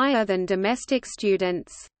 times higher than domestic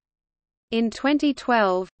students. In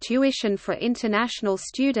 2012, tuition for international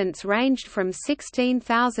students ranged from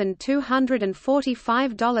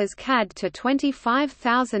 $16,245 CAD to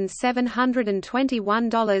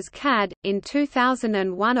 $25,721 CAD. In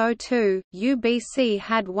 2001-02, UBC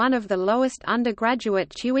had one of the lowest undergraduate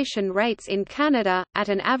tuition rates in Canada, at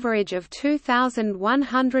an average of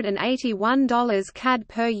 $2,181 CAD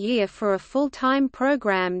per year for a full-time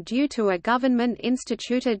program due to a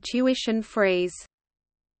government-instituted tuition freeze.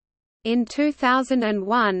 In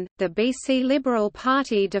 2001, the BC Liberal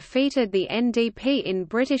Party defeated the NDP in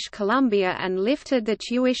British Columbia and lifted the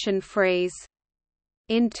tuition freeze.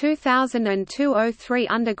 In 2002-03,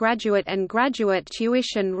 undergraduate and graduate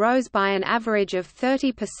tuition rose by an average of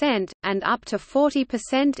 30%, and up to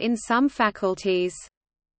 40% in some faculties.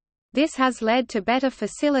 This has led to better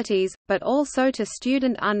facilities, but also to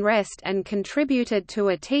student unrest and contributed to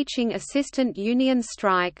a teaching assistant union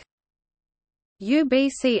strike.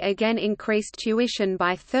 UBC again increased tuition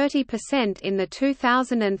by 30% in the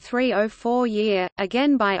 2003-04 year,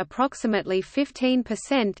 again by approximately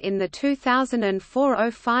 15% in the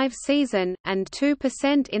 2004-05 season, and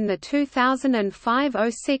 2% in the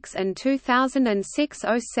 2005-06 and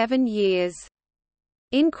 2006-07 years.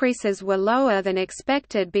 Increases were lower than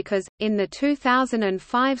expected because, in the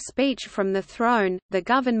 2005 speech from the throne, the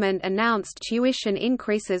government announced tuition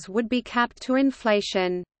increases would be capped to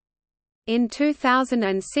inflation. In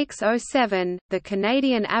 2006–07, the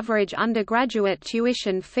Canadian average undergraduate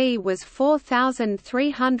tuition fee was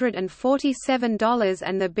 $4,347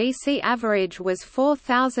 and the BC average was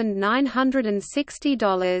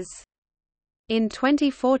 $4,960. In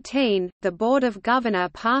 2014, the Board of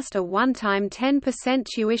Governors passed a one-time 10%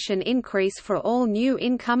 tuition increase for all new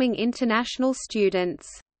incoming international students.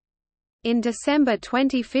 In December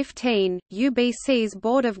 2015, UBC's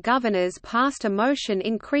Board of Governors passed a motion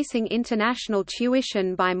increasing international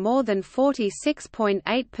tuition by more than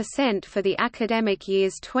 46.8% for the academic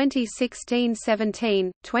years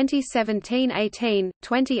 2016–17, 2017–18,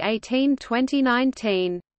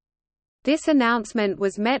 2018–2019. This announcement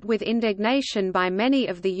was met with indignation by many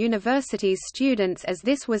of the university's students, as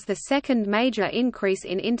this was the second major increase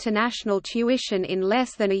in international tuition in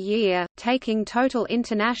less than a year, taking total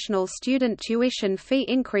international student tuition fee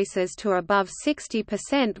increases to above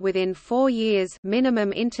 60% within 4 years.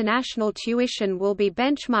 Minimum international tuition will be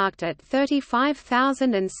benchmarked at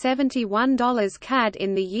 $35,071 CAD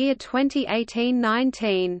in the year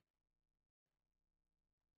 2018–19.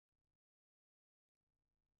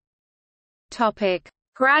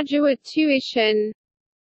 Graduate tuition.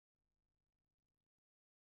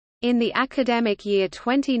 In the academic year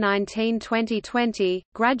 2019–2020,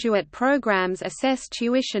 graduate programs assess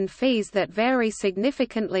tuition fees that vary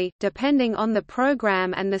significantly, depending on the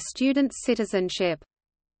program and the student's citizenship.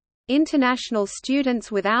 International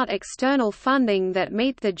students without external funding that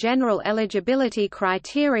meet the general eligibility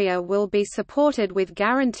criteria will be supported with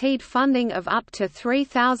guaranteed funding of up to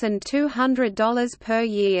 $3,200 per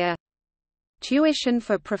year. Tuition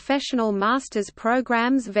for professional master's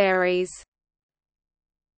programs varies.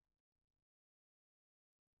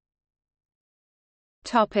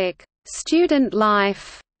 Topic: Student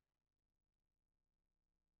life.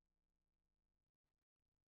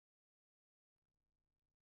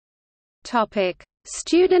 Topic: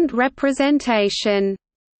 Student representation.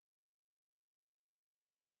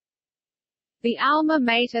 The Alma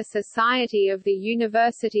Mater Society of the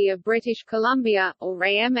University of British Columbia, or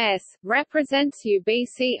AMS, represents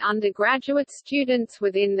UBC undergraduate students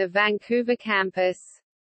within the Vancouver campus.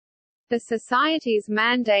 The Society's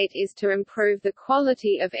mandate is to improve the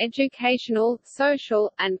quality of educational,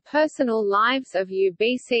 social, and personal lives of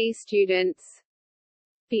UBC students.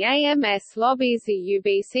 The AMS lobbies the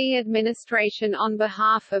UBC administration on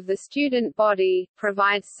behalf of the student body,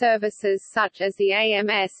 provides services such as the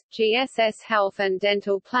AMS, GSS Health and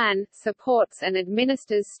Dental Plan, supports and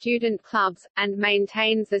administers student clubs, and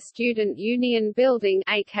maintains the Student Union Building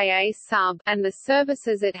aka SUB, and the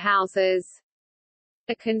services it houses.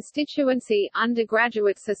 A constituency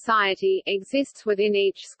undergraduate society exists within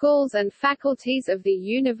each schools and faculties of the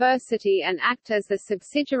university and act as the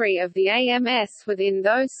subsidiary of the AMS within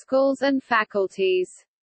those schools and faculties.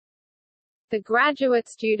 The Graduate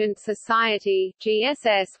Student Society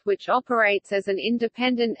 (GSS), which operates as an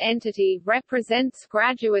independent entity, represents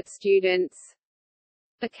graduate students.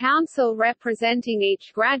 A council representing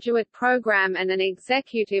each graduate program and an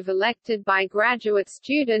executive elected by graduate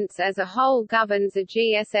students as a whole governs a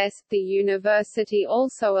GSS. The university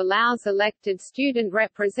also allows elected student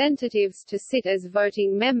representatives to sit as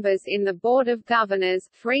voting members in the Board of Governors,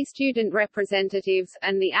 3 student representatives,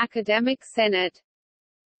 and the Academic Senate.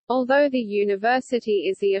 Although the university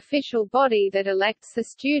is the official body that elects the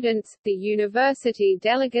students, the university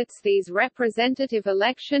delegates these representative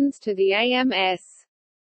elections to the AMS.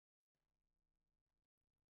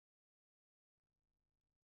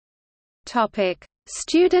 Topic: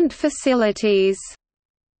 Student facilities.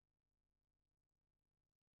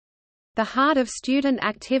 The heart of student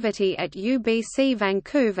activity at UBC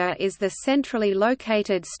Vancouver is the centrally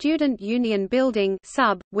located Student Union Building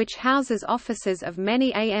 (SUB), which houses offices of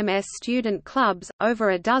many AMS student clubs,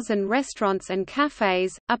 over a dozen restaurants and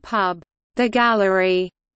cafes, a pub, the Gallery,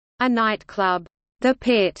 a nightclub, the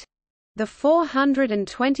Pit, the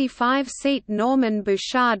 425-seat Norman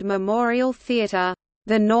Bouchard Memorial Theatre,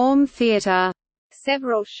 the Norm Theatre,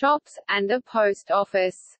 several shops, and a post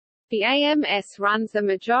office. The AMS runs the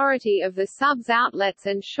majority of the SUB's outlets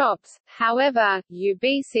and shops. However,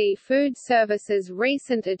 UBC Food Services'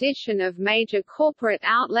 recent addition of major corporate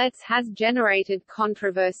outlets has generated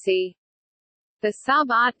controversy. The SUB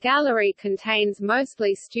Art Gallery contains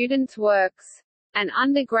mostly students' works. An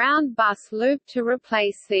underground bus loop to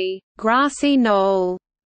replace the grassy knoll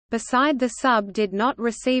beside the SUB did not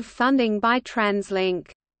receive funding by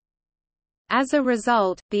TransLink. As a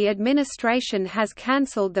result, the administration has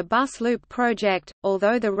cancelled the bus loop project,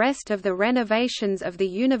 although the rest of the renovations of the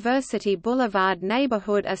University Boulevard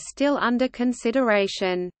neighborhood are still under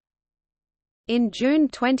consideration. In June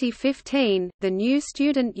 2015, the new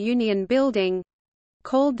Student Union building,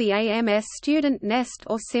 called the AMS Student Nest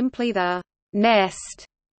or simply the Nest,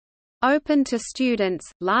 opened to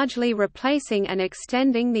students, largely replacing and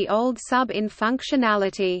extending the old sub in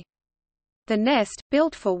functionality. The Nest,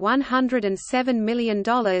 built for $107 million,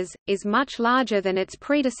 is much larger than its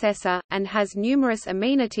predecessor, and has numerous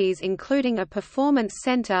amenities including a performance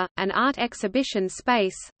center, an art exhibition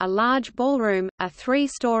space, a large ballroom, a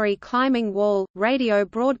 3-story climbing wall, radio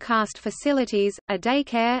broadcast facilities, a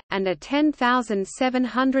daycare, and a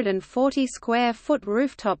 10,740 square foot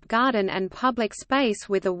rooftop garden and public space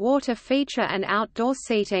with a water feature and outdoor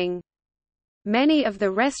seating. Many of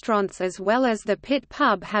the restaurants as well as the Pit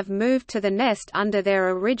Pub have moved to the Nest under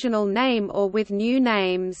their original name or with new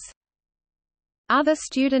names. Other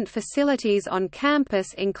student facilities on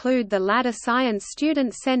campus include the Ladder Science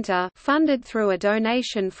Student Center, funded through a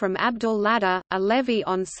donation from Abdul Ladder, a levy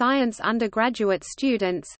on science undergraduate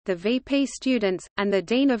students, the VP students, and the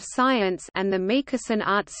Dean of Science, and the Meekerson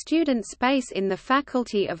Arts Student Space in the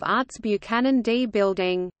Faculty of Arts Buchanan D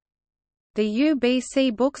Building. The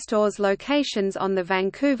UBC bookstores locations on the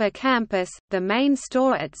Vancouver campus, the main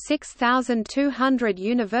store at 6200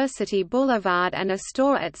 University Boulevard and a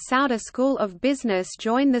store at Sauder School of Business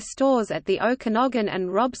join the stores at the Okanagan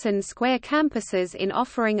and Robson Square campuses in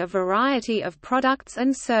offering a variety of products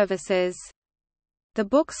and services. The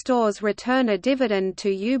bookstores return a dividend to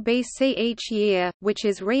UBC each year, which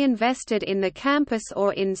is reinvested in the campus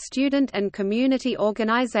or in student and community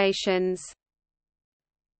organizations.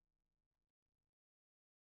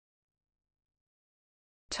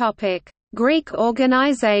 Greek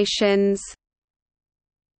organizations.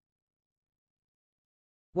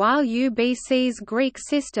 While UBC's Greek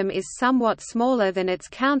system is somewhat smaller than its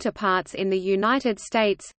counterparts in the United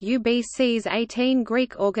States, UBC's 18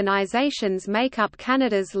 Greek organizations make up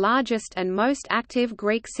Canada's largest and most active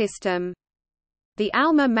Greek system. The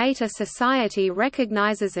Alma Mater Society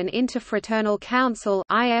recognizes an Interfraternal Council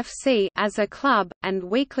 (IFC) as a club, and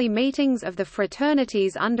weekly meetings of the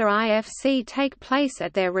fraternities under IFC take place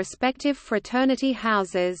at their respective fraternity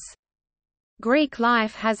houses. Greek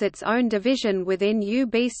life has its own division within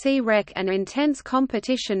UBC Rec, and intense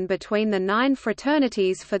competition between the 9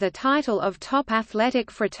 fraternities for the title of top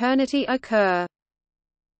athletic fraternity occur.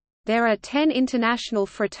 There are 10 international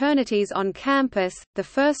fraternities on campus, the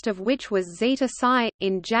first of which was Zeta Psi,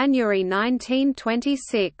 in January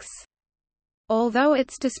 1926. Although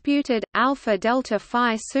it's disputed, Alpha Delta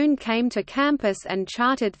Phi soon came to campus and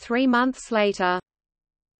charted 3 months later.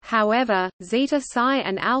 However, Zeta Psi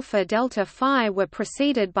and Alpha Delta Phi were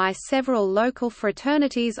preceded by several local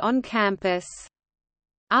fraternities on campus.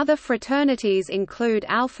 Other fraternities include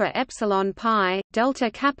Alpha Epsilon Pi, Delta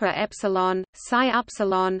Kappa Epsilon, Psi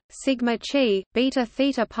Upsilon, Sigma Chi, Beta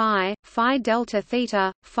Theta Pi, Phi Delta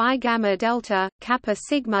Theta, Phi Gamma Delta, Kappa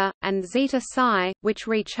Sigma, and Zeta Psi, which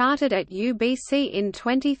recharted at UBC in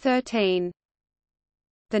 2013.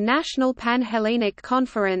 The National Panhellenic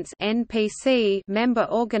Conference (NPC) member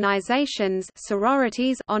organizations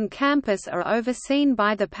sororities on campus are overseen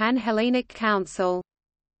by the Panhellenic Council.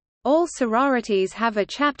 All sororities have a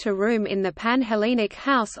chapter room in the Panhellenic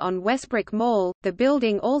House on Westbrook Mall. The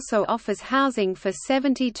building also offers housing for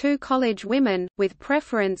 72 college women, with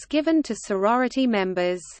preference given to sorority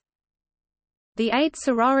members. The 8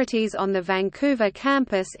 sororities on the Vancouver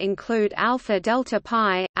campus include Alpha Delta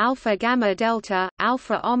Pi, Alpha Gamma Delta,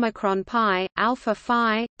 Alpha Omicron Pi, Alpha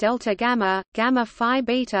Phi, Delta Gamma, Gamma Phi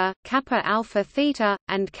Beta, Kappa Alpha Theta,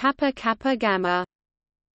 and Kappa Kappa Gamma.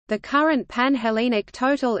 The current Panhellenic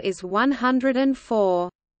total is 104.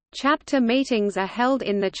 Chapter meetings are held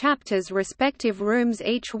in the chapter's respective rooms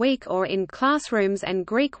each week or in classrooms, and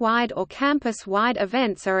Greek-wide or campus-wide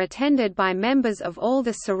events are attended by members of all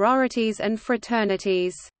the sororities and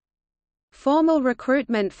fraternities. Formal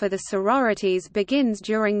recruitment for the sororities begins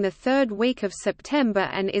during the 3rd week of September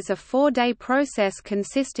and is a 4-day process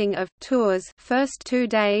consisting of tours, first 2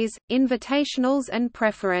 days, invitationals and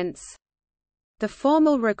preference. The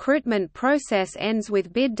formal recruitment process ends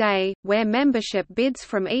with bid day, where membership bids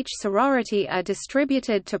from each sorority are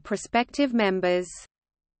distributed to prospective members.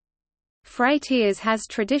 Fratiers has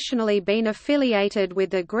traditionally been affiliated with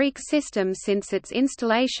the Greek system since its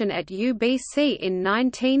installation at UBC in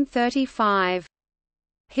 1935.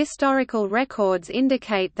 Historical records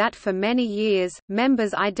indicate that for many years,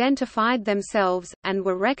 members identified themselves, and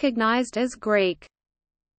were recognized as Greek.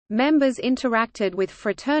 Members interacted with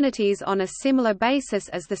fraternities on a similar basis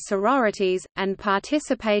as the sororities, and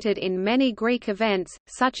participated in many Greek events,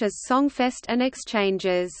 such as Songfest and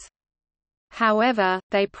exchanges. However,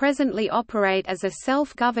 they presently operate as a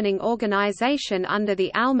self-governing organization under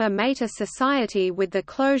the Alma Mater Society with the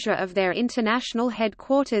closure of their international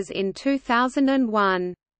headquarters in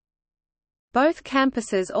 2001. Both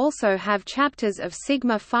campuses also have chapters of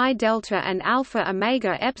Sigma Phi Delta and Alpha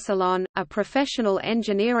Omega Epsilon, a professional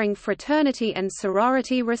engineering fraternity and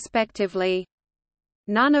sorority respectively.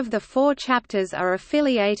 None of the 4 chapters are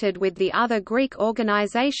affiliated with the other Greek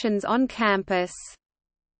organizations on campus.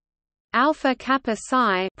 Alpha Kappa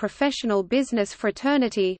Psi professional business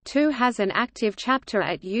fraternity too has an active chapter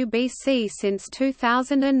at UBC since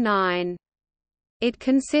 2009. It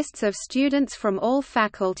consists of students from all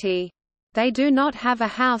faculty. They do not have a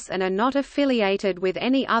house and are not affiliated with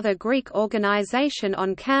any other Greek organization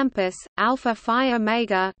on campus. Alpha Phi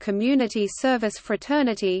Omega Community Service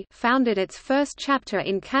Fraternity founded its first chapter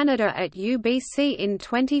in Canada at UBC in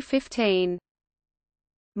 2015.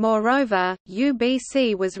 Moreover,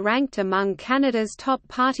 UBC was ranked among Canada's top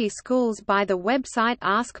party schools by the website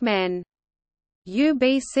Ask Men.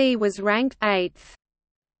 UBC was ranked 8th.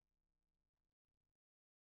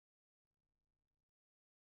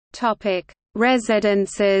 Topic: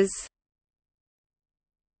 Residences.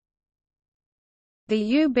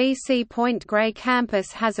 The UBC Point Grey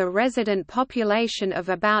campus has a resident population of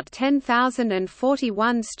about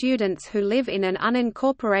 10,041 students who live in an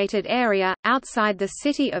unincorporated area, outside the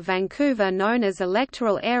city of Vancouver known as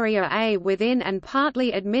Electoral Area A within and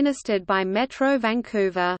partly administered by Metro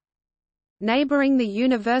Vancouver. Neighbouring the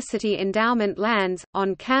university endowment lands,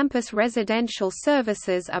 on-campus residential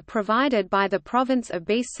services are provided by the province of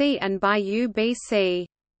BC and by UBC.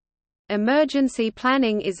 Emergency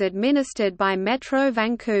planning is administered by Metro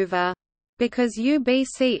Vancouver. Because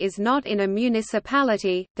UBC is not in a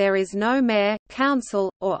municipality, there is no mayor, council,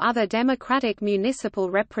 or other democratic municipal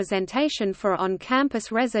representation for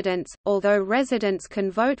on-campus residents, although residents can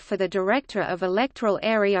vote for the Director of Electoral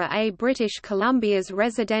Area A. British Columbia's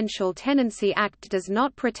Residential Tenancy Act does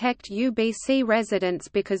not protect UBC residents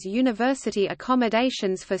because university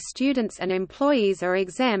accommodations for students and employees are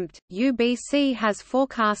exempt. UBC has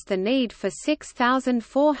forecast the need for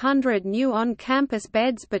 6,400 new on-campus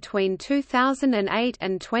beds between 2008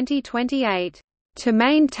 and 2028. To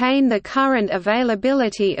maintain the current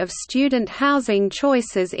availability of student housing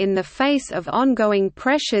choices in the face of ongoing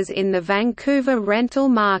pressures in the Vancouver rental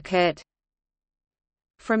market.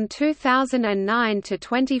 From 2009 to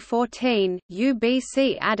 2014,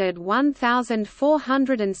 UBC added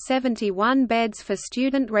 1,471 beds for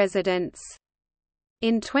student residents.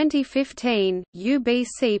 In 2015,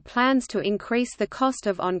 UBC plans to increase the cost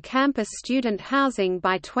of on-campus student housing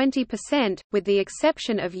by 20%, with the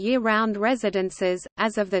exception of year-round residences.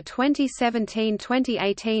 As of the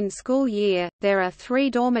 2017-2018 school year, there are 3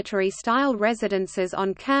 dormitory-style residences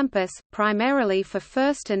on campus, primarily for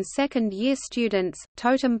first and second-year students: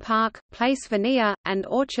 Totem Park, Place Vanier, and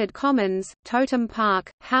Orchard Commons. Totem Park,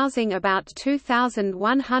 housing about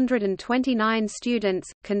 2,129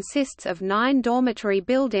 students, consists of 9 dormitory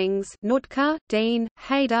buildings: Nootka, Dean,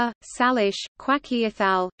 Hayder, Salish,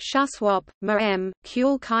 Kwakiathal, Shuswap, Marem,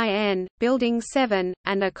 Kulkai-en, Building 7,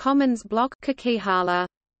 and a commons block Kakihala.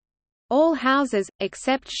 All houses,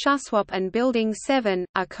 except Shuswap and Building 7,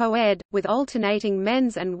 are co-ed, with alternating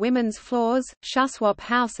men's and women's floors. Shuswap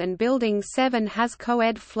House and Building 7 has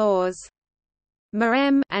co-ed floors.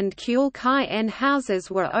 Marem and Kulkai-en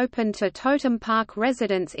houses were opened to Totem Park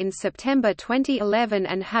residents in September 2011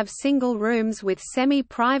 and have single rooms with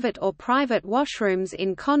semi-private or private washrooms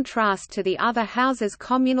in contrast to the other houses'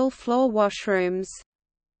 communal floor washrooms.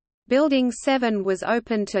 Building 7 was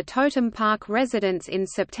opened to Totem Park residents in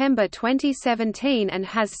September 2017 and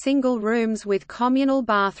has single rooms with communal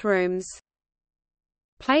bathrooms.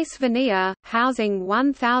 Place Vanier, housing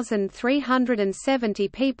 1,370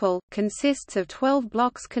 people, consists of 12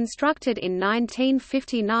 blocks constructed in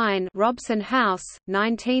 1959 Robson House,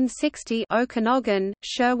 1960 Okanagan,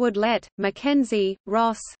 Sherwood Let, Mackenzie,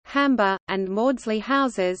 Ross, Hamber, and Maudsley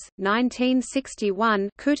houses, 1961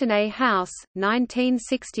 Kootenay House,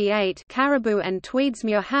 1968 Caribou and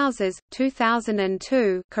Tweedsmuir houses,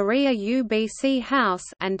 2002 Korea UBC House,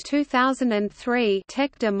 and 2003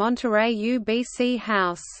 Tec de Monterey UBC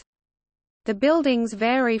House. The buildings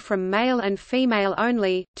vary from male and female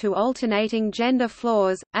only, to alternating gender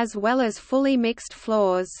floors, as well as fully mixed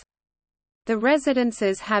floors. The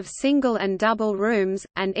residences have single and double rooms,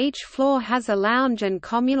 and each floor has a lounge and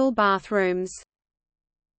communal bathrooms.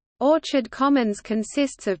 Orchard Commons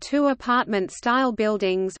consists of 2 apartment-style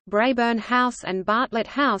buildings, Braeburn House and Bartlett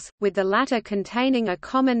House, with the latter containing a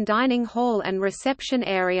common dining hall and reception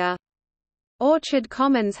area. Orchard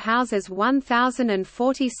Commons houses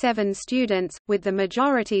 1,047 students, with the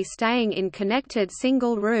majority staying in connected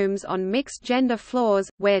single rooms on mixed-gender floors,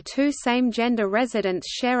 where two same-gender residents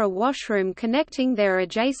share a washroom connecting their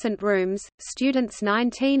adjacent rooms. Students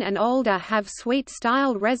 19 and older have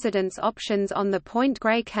suite-style residence options on the Point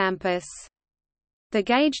Grey campus. The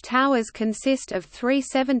gauge towers consist of three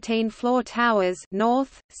 17-floor towers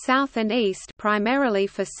north, south and east primarily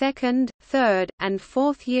for second, third, and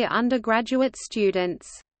fourth-year undergraduate students.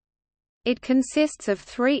 It consists of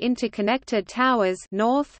three interconnected towers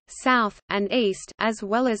north, south, and east as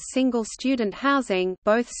well as single student housing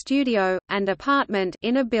both studio, and apartment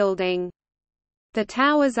in a building. The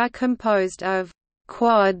towers are composed of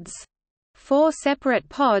quads, 4 separate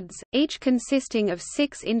pods, each consisting of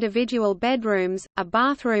 6 individual bedrooms, a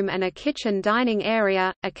bathroom and a kitchen dining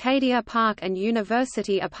area. Acadia Park and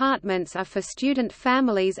University Apartments are for student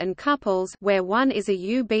families and couples where one is a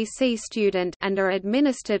UBC student and are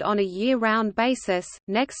administered on a year-round basis.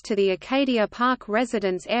 Next to the Acadia Park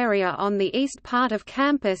residence area on the east part of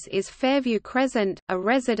campus is Fairview Crescent, a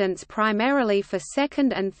residence primarily for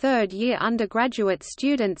second and third-year undergraduate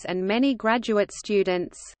students and many graduate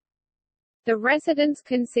students. The residence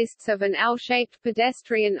consists of an L-shaped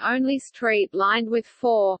pedestrian-only street lined with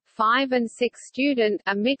 4, 5 and 6 student,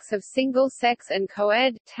 a mix of single-sex and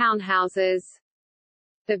co-ed, townhouses.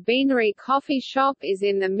 The Beanery Coffee Shop is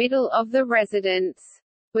in the middle of the residence.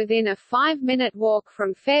 Within a 5-minute walk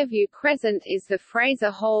from Fairview Crescent is the Fraser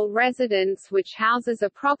Hall residence which houses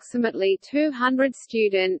approximately 200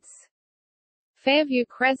 students. Fairview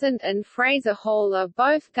Crescent and Fraser Hall are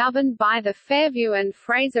both governed by the Fairview and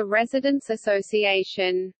Fraser Residents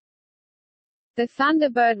Association. The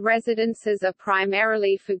Thunderbird residences are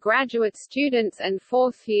primarily for graduate students and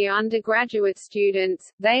fourth-year undergraduate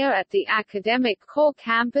students. They are at the Academic Core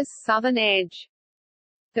Campus southern edge.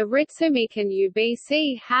 The Ritsumikan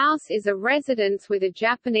UBC House is a residence with a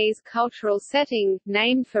Japanese cultural setting,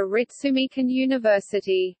 named for Ritsumikan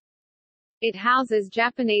University. It houses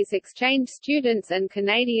Japanese exchange students and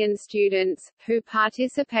Canadian students, who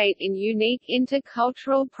participate in unique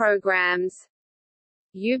intercultural programs.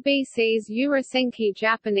 UBC's Urasenki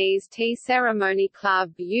Japanese Tea Ceremony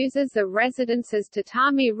Club uses the residence's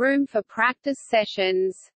tatami room for practice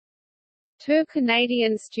sessions. 2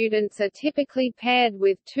 Canadian students are typically paired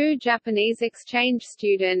with 2 Japanese exchange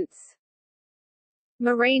students.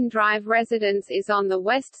 Marine Drive residence is on the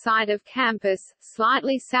west side of campus,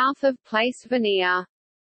 slightly south of Place Vanier.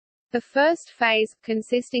 The first phase,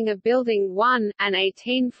 consisting of Building 1, an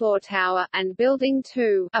 18-floor tower, and Building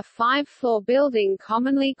 2, a 5-floor building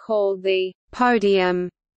commonly called the Podium,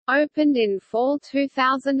 opened in fall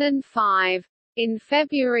 2005. In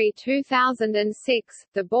February 2006,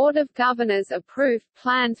 the Board of Governors approved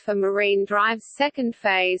plans for Marine Drive's second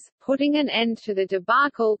phase, putting an end to the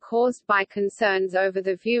debacle caused by concerns over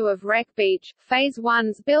the view of Wreck Beach. Phase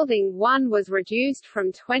 1's Building 1 was reduced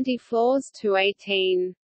from 20 floors to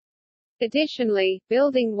 18. Additionally,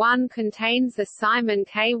 Building 1 contains the Simon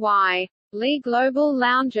K.Y. Lee Global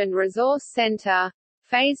Lounge and Resource Center.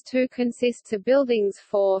 Phase 2 consists of Buildings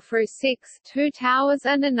 4 through 6, 2 towers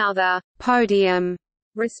and another podium,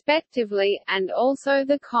 respectively, and also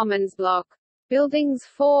the Commons Block. Buildings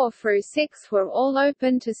 4 through 6 were all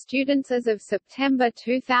open to students as of September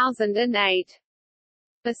 2008.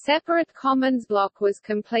 A separate Commons Block was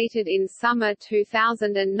completed in summer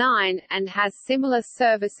 2009, and has similar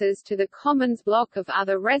services to the Commons Block of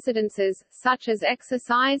other residences, such as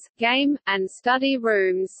exercise, game, and study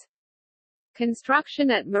rooms.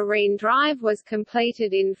 Construction at Marine Drive was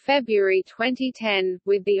completed in February 2010,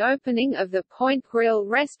 with the opening of the Point Grill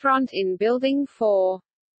restaurant in Building 4.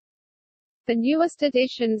 The newest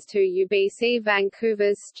additions to UBC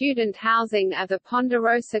Vancouver's student housing are the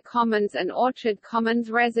Ponderosa Commons and Orchard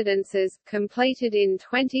Commons residences, completed in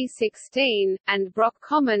 2016, and Brock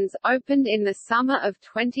Commons, opened in the summer of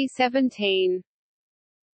 2017.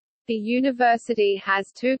 The university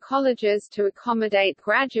has 2 colleges to accommodate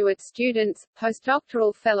graduate students,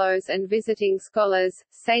 postdoctoral fellows and visiting scholars,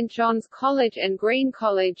 St. John's College and Green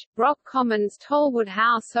College. Brock Commons Tallwood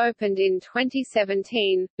House opened in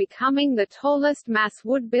 2017, becoming the tallest mass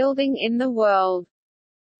wood building in the world.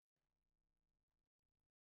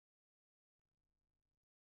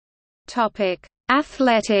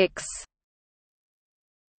 Athletics.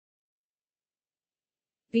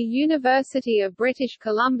 The University of British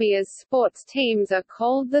Columbia's sports teams are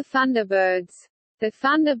called the Thunderbirds. The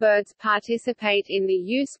Thunderbirds participate in the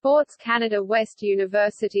U Sports Canada West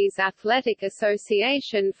University's Athletic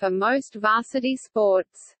Association for most varsity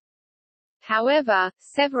sports. However,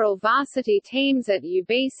 several varsity teams at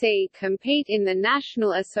UBC compete in the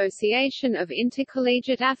National Association of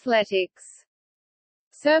Intercollegiate Athletics.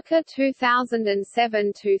 Circa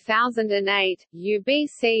 2007–2008,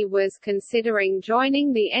 UBC was considering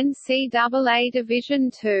joining the NCAA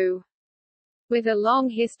Division II. With a long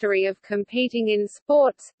history of competing in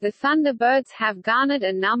sports, the Thunderbirds have garnered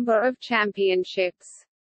a number of championships.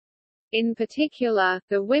 In particular,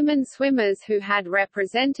 the women swimmers who had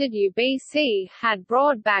represented UBC had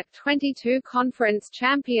brought back 22 conference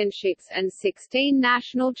championships and 16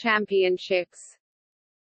 national championships.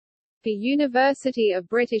 The University of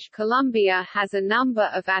British Columbia has a number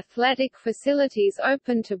of athletic facilities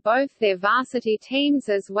open to both their varsity teams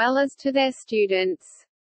as well as to their students.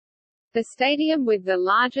 The stadium with the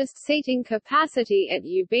largest seating capacity at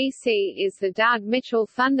UBC is the Doug Mitchell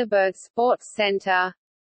Thunderbird Sports Centre.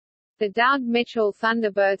 The Doug Mitchell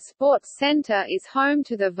Thunderbird Sports Centre is home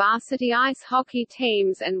to the varsity ice hockey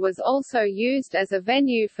teams and was also used as a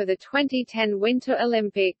venue for the 2010 Winter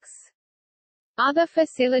Olympics. Other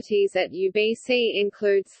facilities at UBC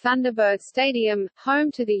includes Thunderbird Stadium, home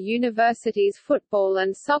to the university's football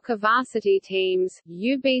and soccer varsity teams,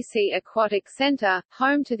 UBC Aquatic Centre,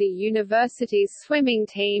 home to the university's swimming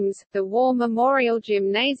teams, the War Memorial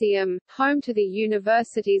Gymnasium, home to the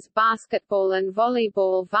university's basketball and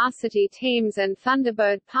volleyball varsity teams, and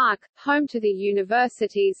Thunderbird Park, home to the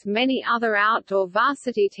university's many other outdoor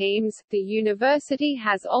varsity teams. The university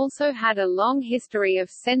has also had a long history of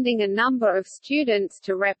sending a number of students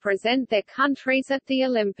to represent their countries at the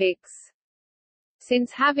Olympics.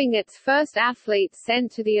 Since having its first athletes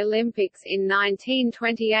sent to the Olympics in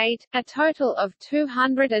 1928, a total of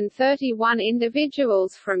 231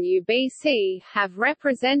 individuals from UBC have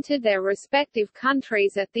represented their respective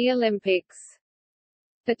countries at the Olympics.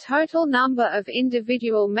 The total number of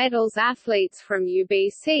individual medals athletes from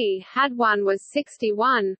UBC had won was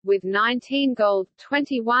 61, with 19 gold,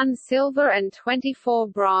 21 silver and 24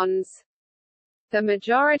 bronze. The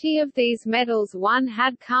majority of these medals won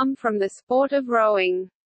had come from the sport of rowing.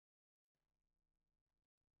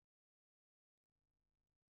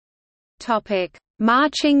 Topic: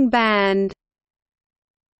 Marching band.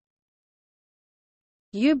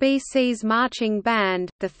 UBC's marching band,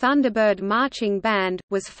 the Thunderbird Marching Band,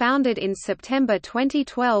 was founded in September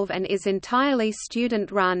 2012 and is entirely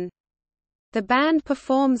student-run. The band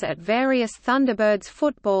performs at various Thunderbirds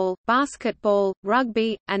football, basketball,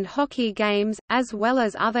 rugby, and hockey games, as well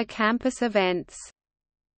as other campus events.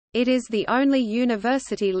 It is the only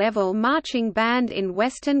university-level marching band in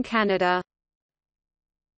Western Canada.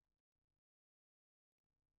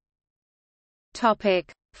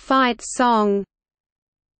 Fight song.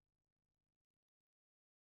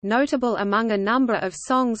 Notable among a number of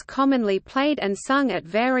songs commonly played and sung at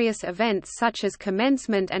various events such as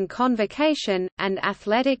commencement and convocation, and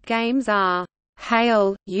athletic games are,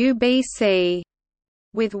 "Hail, UBC",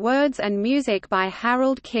 with words and music by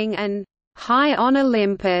Harold King, and "High on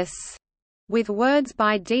Olympus", with words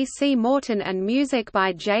by D.C. Morton and music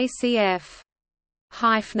by J.C.F.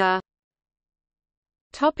 Heifner.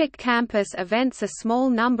 Campus events. A small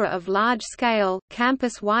number of large-scale,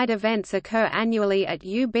 campus-wide events occur annually at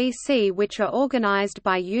UBC which are organized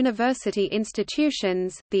by university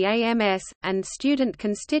institutions, the AMS, and student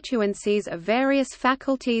constituencies of various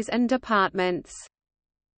faculties and departments.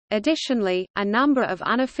 Additionally, a number of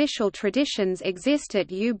unofficial traditions exist at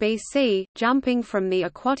UBC, jumping from the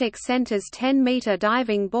Aquatic Center's 10-meter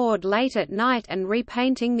diving board late at night and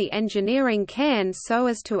repainting the engineering cairn so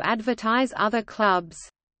as to advertise other clubs.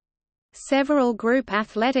 Several group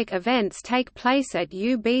athletic events take place at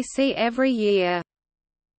UBC every year.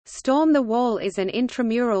 Storm the Wall is an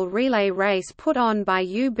intramural relay race put on by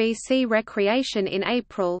UBC Recreation in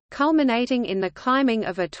April, culminating in the climbing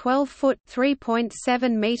of a 12-foot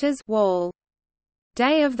 (3.7 meters) wall.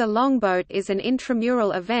 Day of the Longboat is an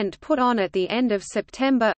intramural event put on at the end of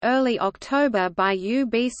September, early October by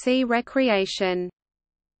UBC Recreation.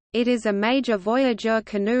 It is a major voyageur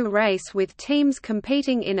canoe race with teams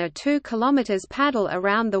competing in a 2 km paddle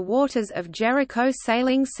around the waters of Jericho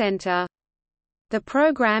Sailing Center. The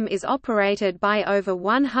program is operated by over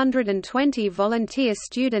 120 volunteer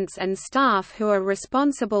students and staff who are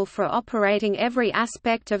responsible for operating every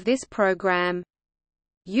aspect of this program.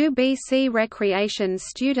 UBC Recreation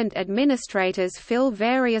student administrators fill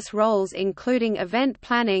various roles including event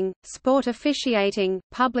planning, sport officiating,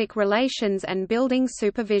 public relations and building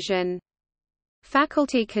supervision.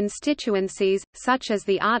 Faculty constituencies, such as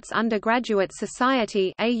the Arts Undergraduate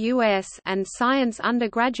Society (AUS) and Science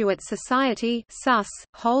Undergraduate Society (SUS),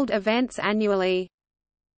 hold events annually.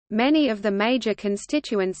 Many of the major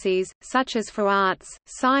constituencies, such as for arts,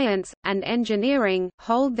 science, and engineering,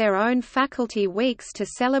 hold their own faculty weeks to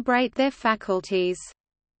celebrate their faculties.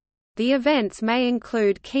 The events may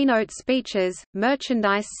include keynote speeches,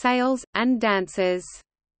 merchandise sales, and dances.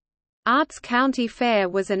 Arts County Fair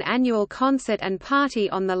was an annual concert and party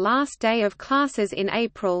on the last day of classes in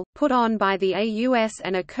April, put on by the AUS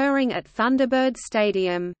and occurring at Thunderbird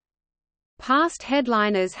Stadium. Past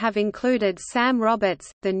headliners have included Sam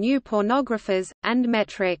Roberts, The New Pornographers, and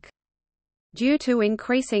Metric. Due to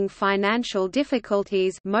increasing financial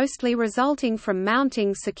difficulties mostly resulting from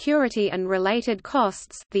mounting security and related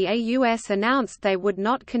costs, the AUS announced they would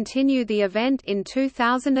not continue the event in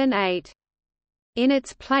 2008. In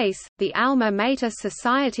its place, the Alma Mater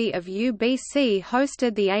Society of UBC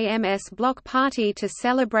hosted the AMS Block Party to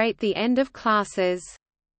celebrate the end of classes.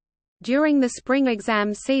 During the spring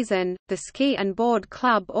exam season, the Ski and Board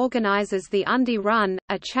Club organizes the Undie Run,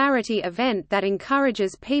 a charity event that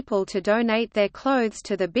encourages people to donate their clothes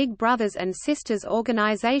to the Big Brothers and Sisters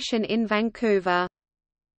organization in Vancouver.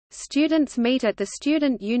 Students meet at the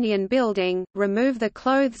Student Union building, remove the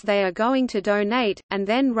clothes they are going to donate, and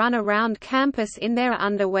then run around campus in their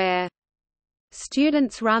underwear.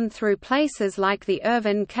 Students run through places like the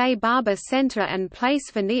Irvin K. Barber Center and Place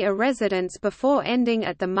Vanier residence before ending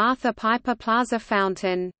at the Martha Piper Plaza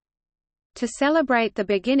fountain. To celebrate the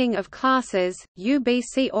beginning of classes,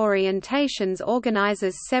 UBC Orientations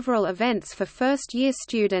organizes several events for first-year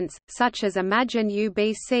students, such as Imagine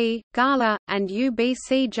UBC, Gala, and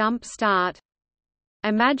UBC Jump Start.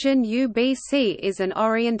 Imagine UBC is an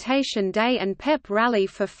orientation day and pep rally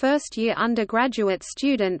for first-year undergraduate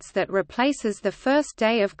students that replaces the first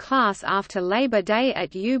day of class after Labor Day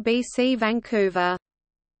at UBC Vancouver.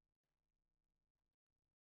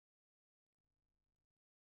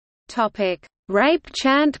 Rape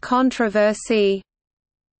chant controversy.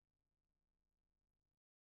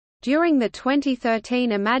 During the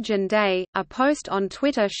 2013 Imagine Day, a post on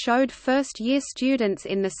Twitter showed first-year students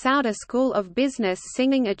in the Sauder School of Business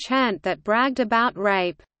singing a chant that bragged about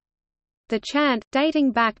rape. The chant,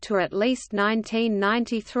 dating back to at least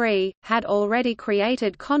 1993, had already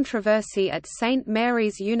created controversy at St.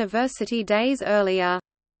 Mary's University days earlier.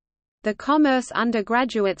 The Commerce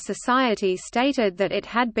Undergraduate Society stated that it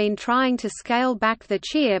had been trying to scale back the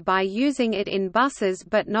cheer by using it in buses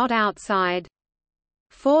but not outside.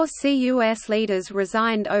 4 CUS leaders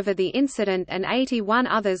resigned over the incident and 81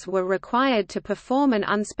 others were required to perform an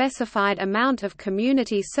unspecified amount of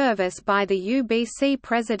community service by the UBC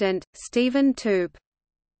president, Stephen Toop.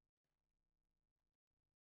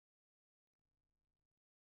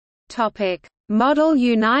 Model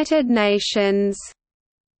United Nations.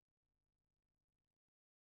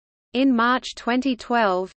 In March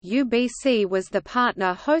 2012, UBC was the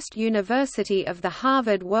partner host university of the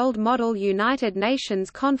Harvard World Model United Nations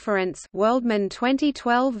Conference Worldman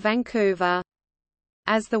 2012 Vancouver.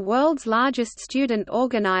 As the world's largest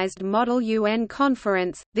student-organized Model UN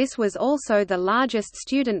conference, this was also the largest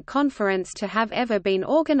student conference to have ever been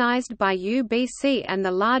organized by UBC and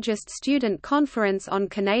the largest student conference on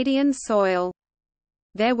Canadian soil.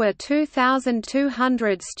 There were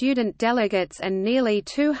 2,200 student delegates and nearly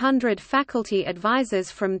 200 faculty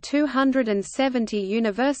advisors from 270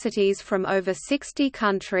 universities from over 60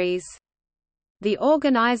 countries. The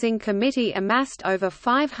organizing committee amassed over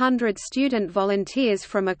 500 student volunteers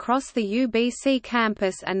from across the UBC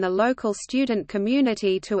campus and the local student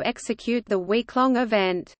community to execute the week-long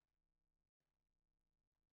event.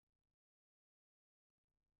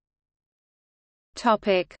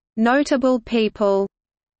 Notable people.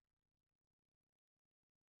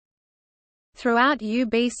 Throughout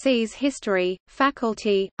UBC's history,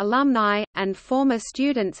 faculty, alumni, and former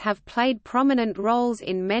students have played prominent roles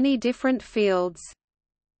in many different fields.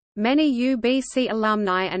 Many UBC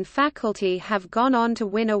alumni and faculty have gone on to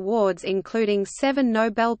win awards including 7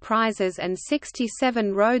 Nobel Prizes and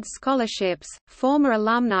 67 Rhodes Scholarships. Former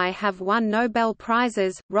alumni have won Nobel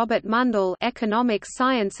Prizes: Robert Mundell, Economic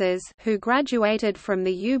Sciences, who graduated from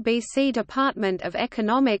the UBC Department of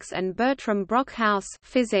Economics, and Bertram Brockhaus,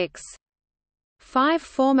 Physics. 5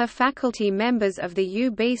 former faculty members of the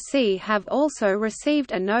UBC have also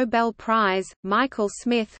received a Nobel Prize: Michael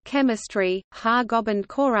Smith, Chemistry; Har-Gobind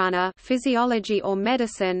Khorana, Physiology or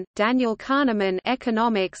Medicine; Daniel Kahneman,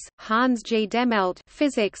 Economics; Hans G. Dehmelt,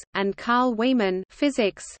 Physics; and Carl Wieman,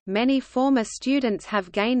 Physics. Many former students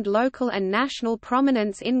have gained local and national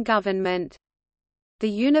prominence in government. The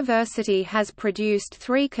university has produced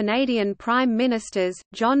 3 Canadian Prime Ministers: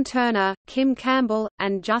 John Turner, Kim Campbell,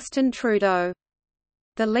 and Justin Trudeau.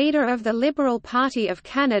 The leader of the Liberal Party of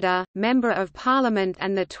Canada, Member of Parliament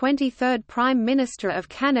and the 23rd Prime Minister of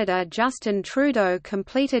Canada Justin Trudeau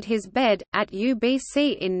completed his bed, at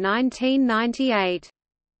UBC in 1998.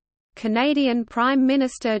 Canadian Prime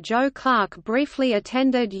Minister Joe Clark briefly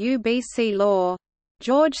attended UBC Law.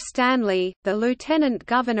 George Stanley, the Lieutenant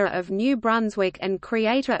Governor of New Brunswick and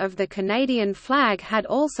creator of the Canadian flag, had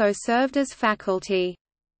also served as faculty.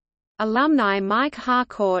 Alumni Mike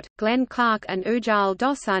Harcourt, Glenn Clark and Ujjal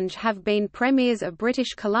Dosanjh have been Premiers of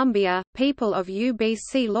British Columbia. People of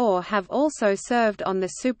UBC Law have also served on the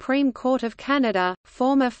Supreme Court of Canada,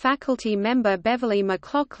 former faculty member Beverly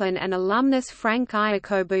McLaughlin and alumnus Frank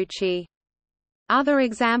Iacobucci. Other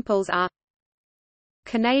examples are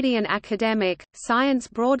Canadian academic, science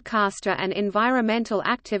broadcaster and environmental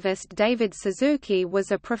activist David Suzuki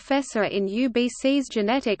was a professor in UBC's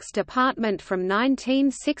genetics department from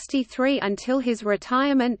 1963 until his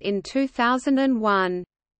retirement in 2001.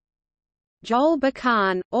 Joel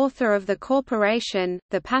Bakan, author of The Corporation,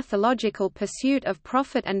 The Pathological Pursuit of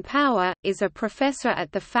Profit and Power, is a professor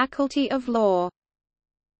at the Faculty of Law.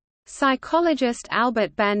 Psychologist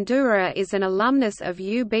Albert Bandura is an alumnus of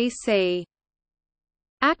UBC.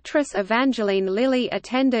 Actress Evangeline Lilly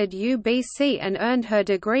attended UBC and earned her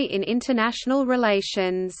degree in international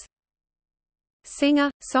relations.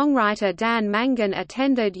 Singer-songwriter Dan Mangan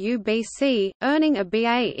attended UBC, earning a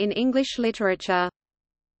BA in English literature.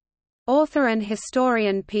 Author and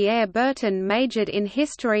historian Pierre Burton majored in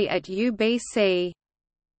history at UBC.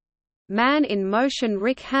 Man in Motion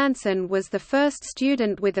Rick Hansen was the first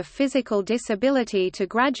student with a physical disability to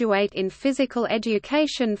graduate in physical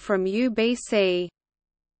education from UBC.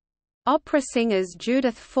 Opera singers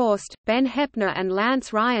Judith Forst, Ben Heppner and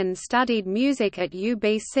Lance Ryan studied music at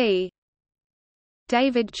UBC.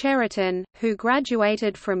 David Cheriton, who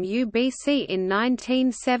graduated from UBC in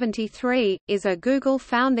 1973, is a Google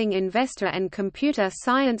founding investor and computer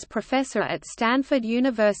science professor at Stanford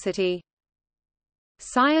University.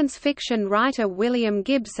 Science fiction writer William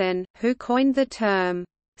Gibson, who coined the term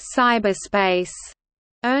cyberspace,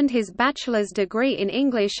 earned his bachelor's degree in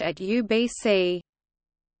English at UBC.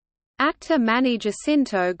 Actor Manny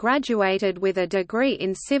Jacinto graduated with a degree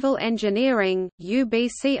in civil engineering.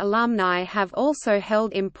 UBC alumni have also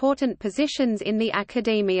held important positions in the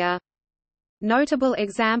academia. Notable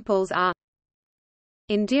examples are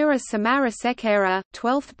Indira Samarasekera,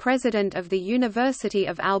 12th President of the University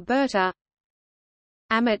of Alberta;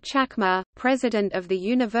 Amit Chakma, President of the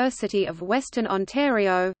University of Western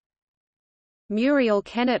Ontario; Muriel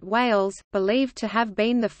Kennett Wales, believed to have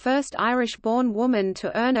been the first Irish-born woman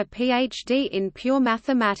to earn a PhD in pure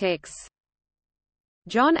mathematics.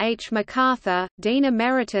 John H. MacArthur, Dean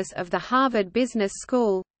Emeritus of the Harvard Business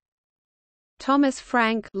School. Thomas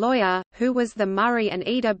Frank, lawyer, who was the Murray and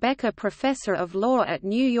Ida Becker Professor of Law at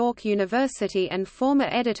New York University and former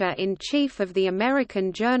editor-in-chief of the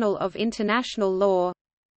American Journal of International Law.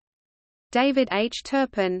 David H.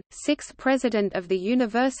 Turpin, 6th President of the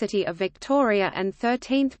University of Victoria and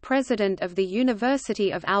 13th President of the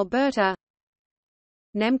University of Alberta.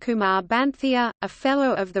 Nemkumar Banthia, a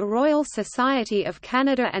Fellow of the Royal Society of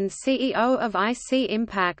Canada and CEO of IC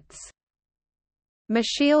Impacts.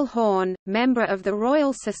 Michiel Horn, member of the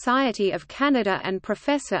Royal Society of Canada and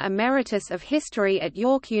Professor Emeritus of History at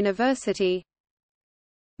York University.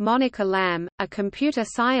 Monica Lamb, a computer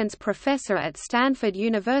science professor at Stanford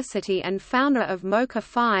University and founder of Mocha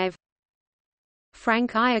 5.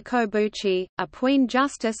 Frank Iacobucci, a Queen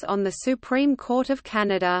Justice on the Supreme Court of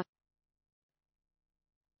Canada.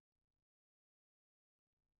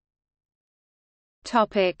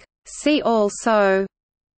 See also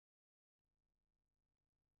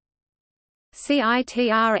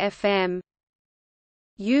CITR-FM,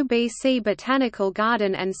 UBC Botanical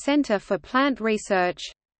Garden and Centre for Plant Research,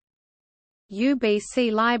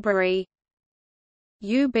 UBC Library,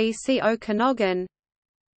 UBC Okanagan.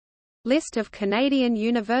 List of Canadian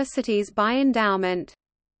universities by endowment.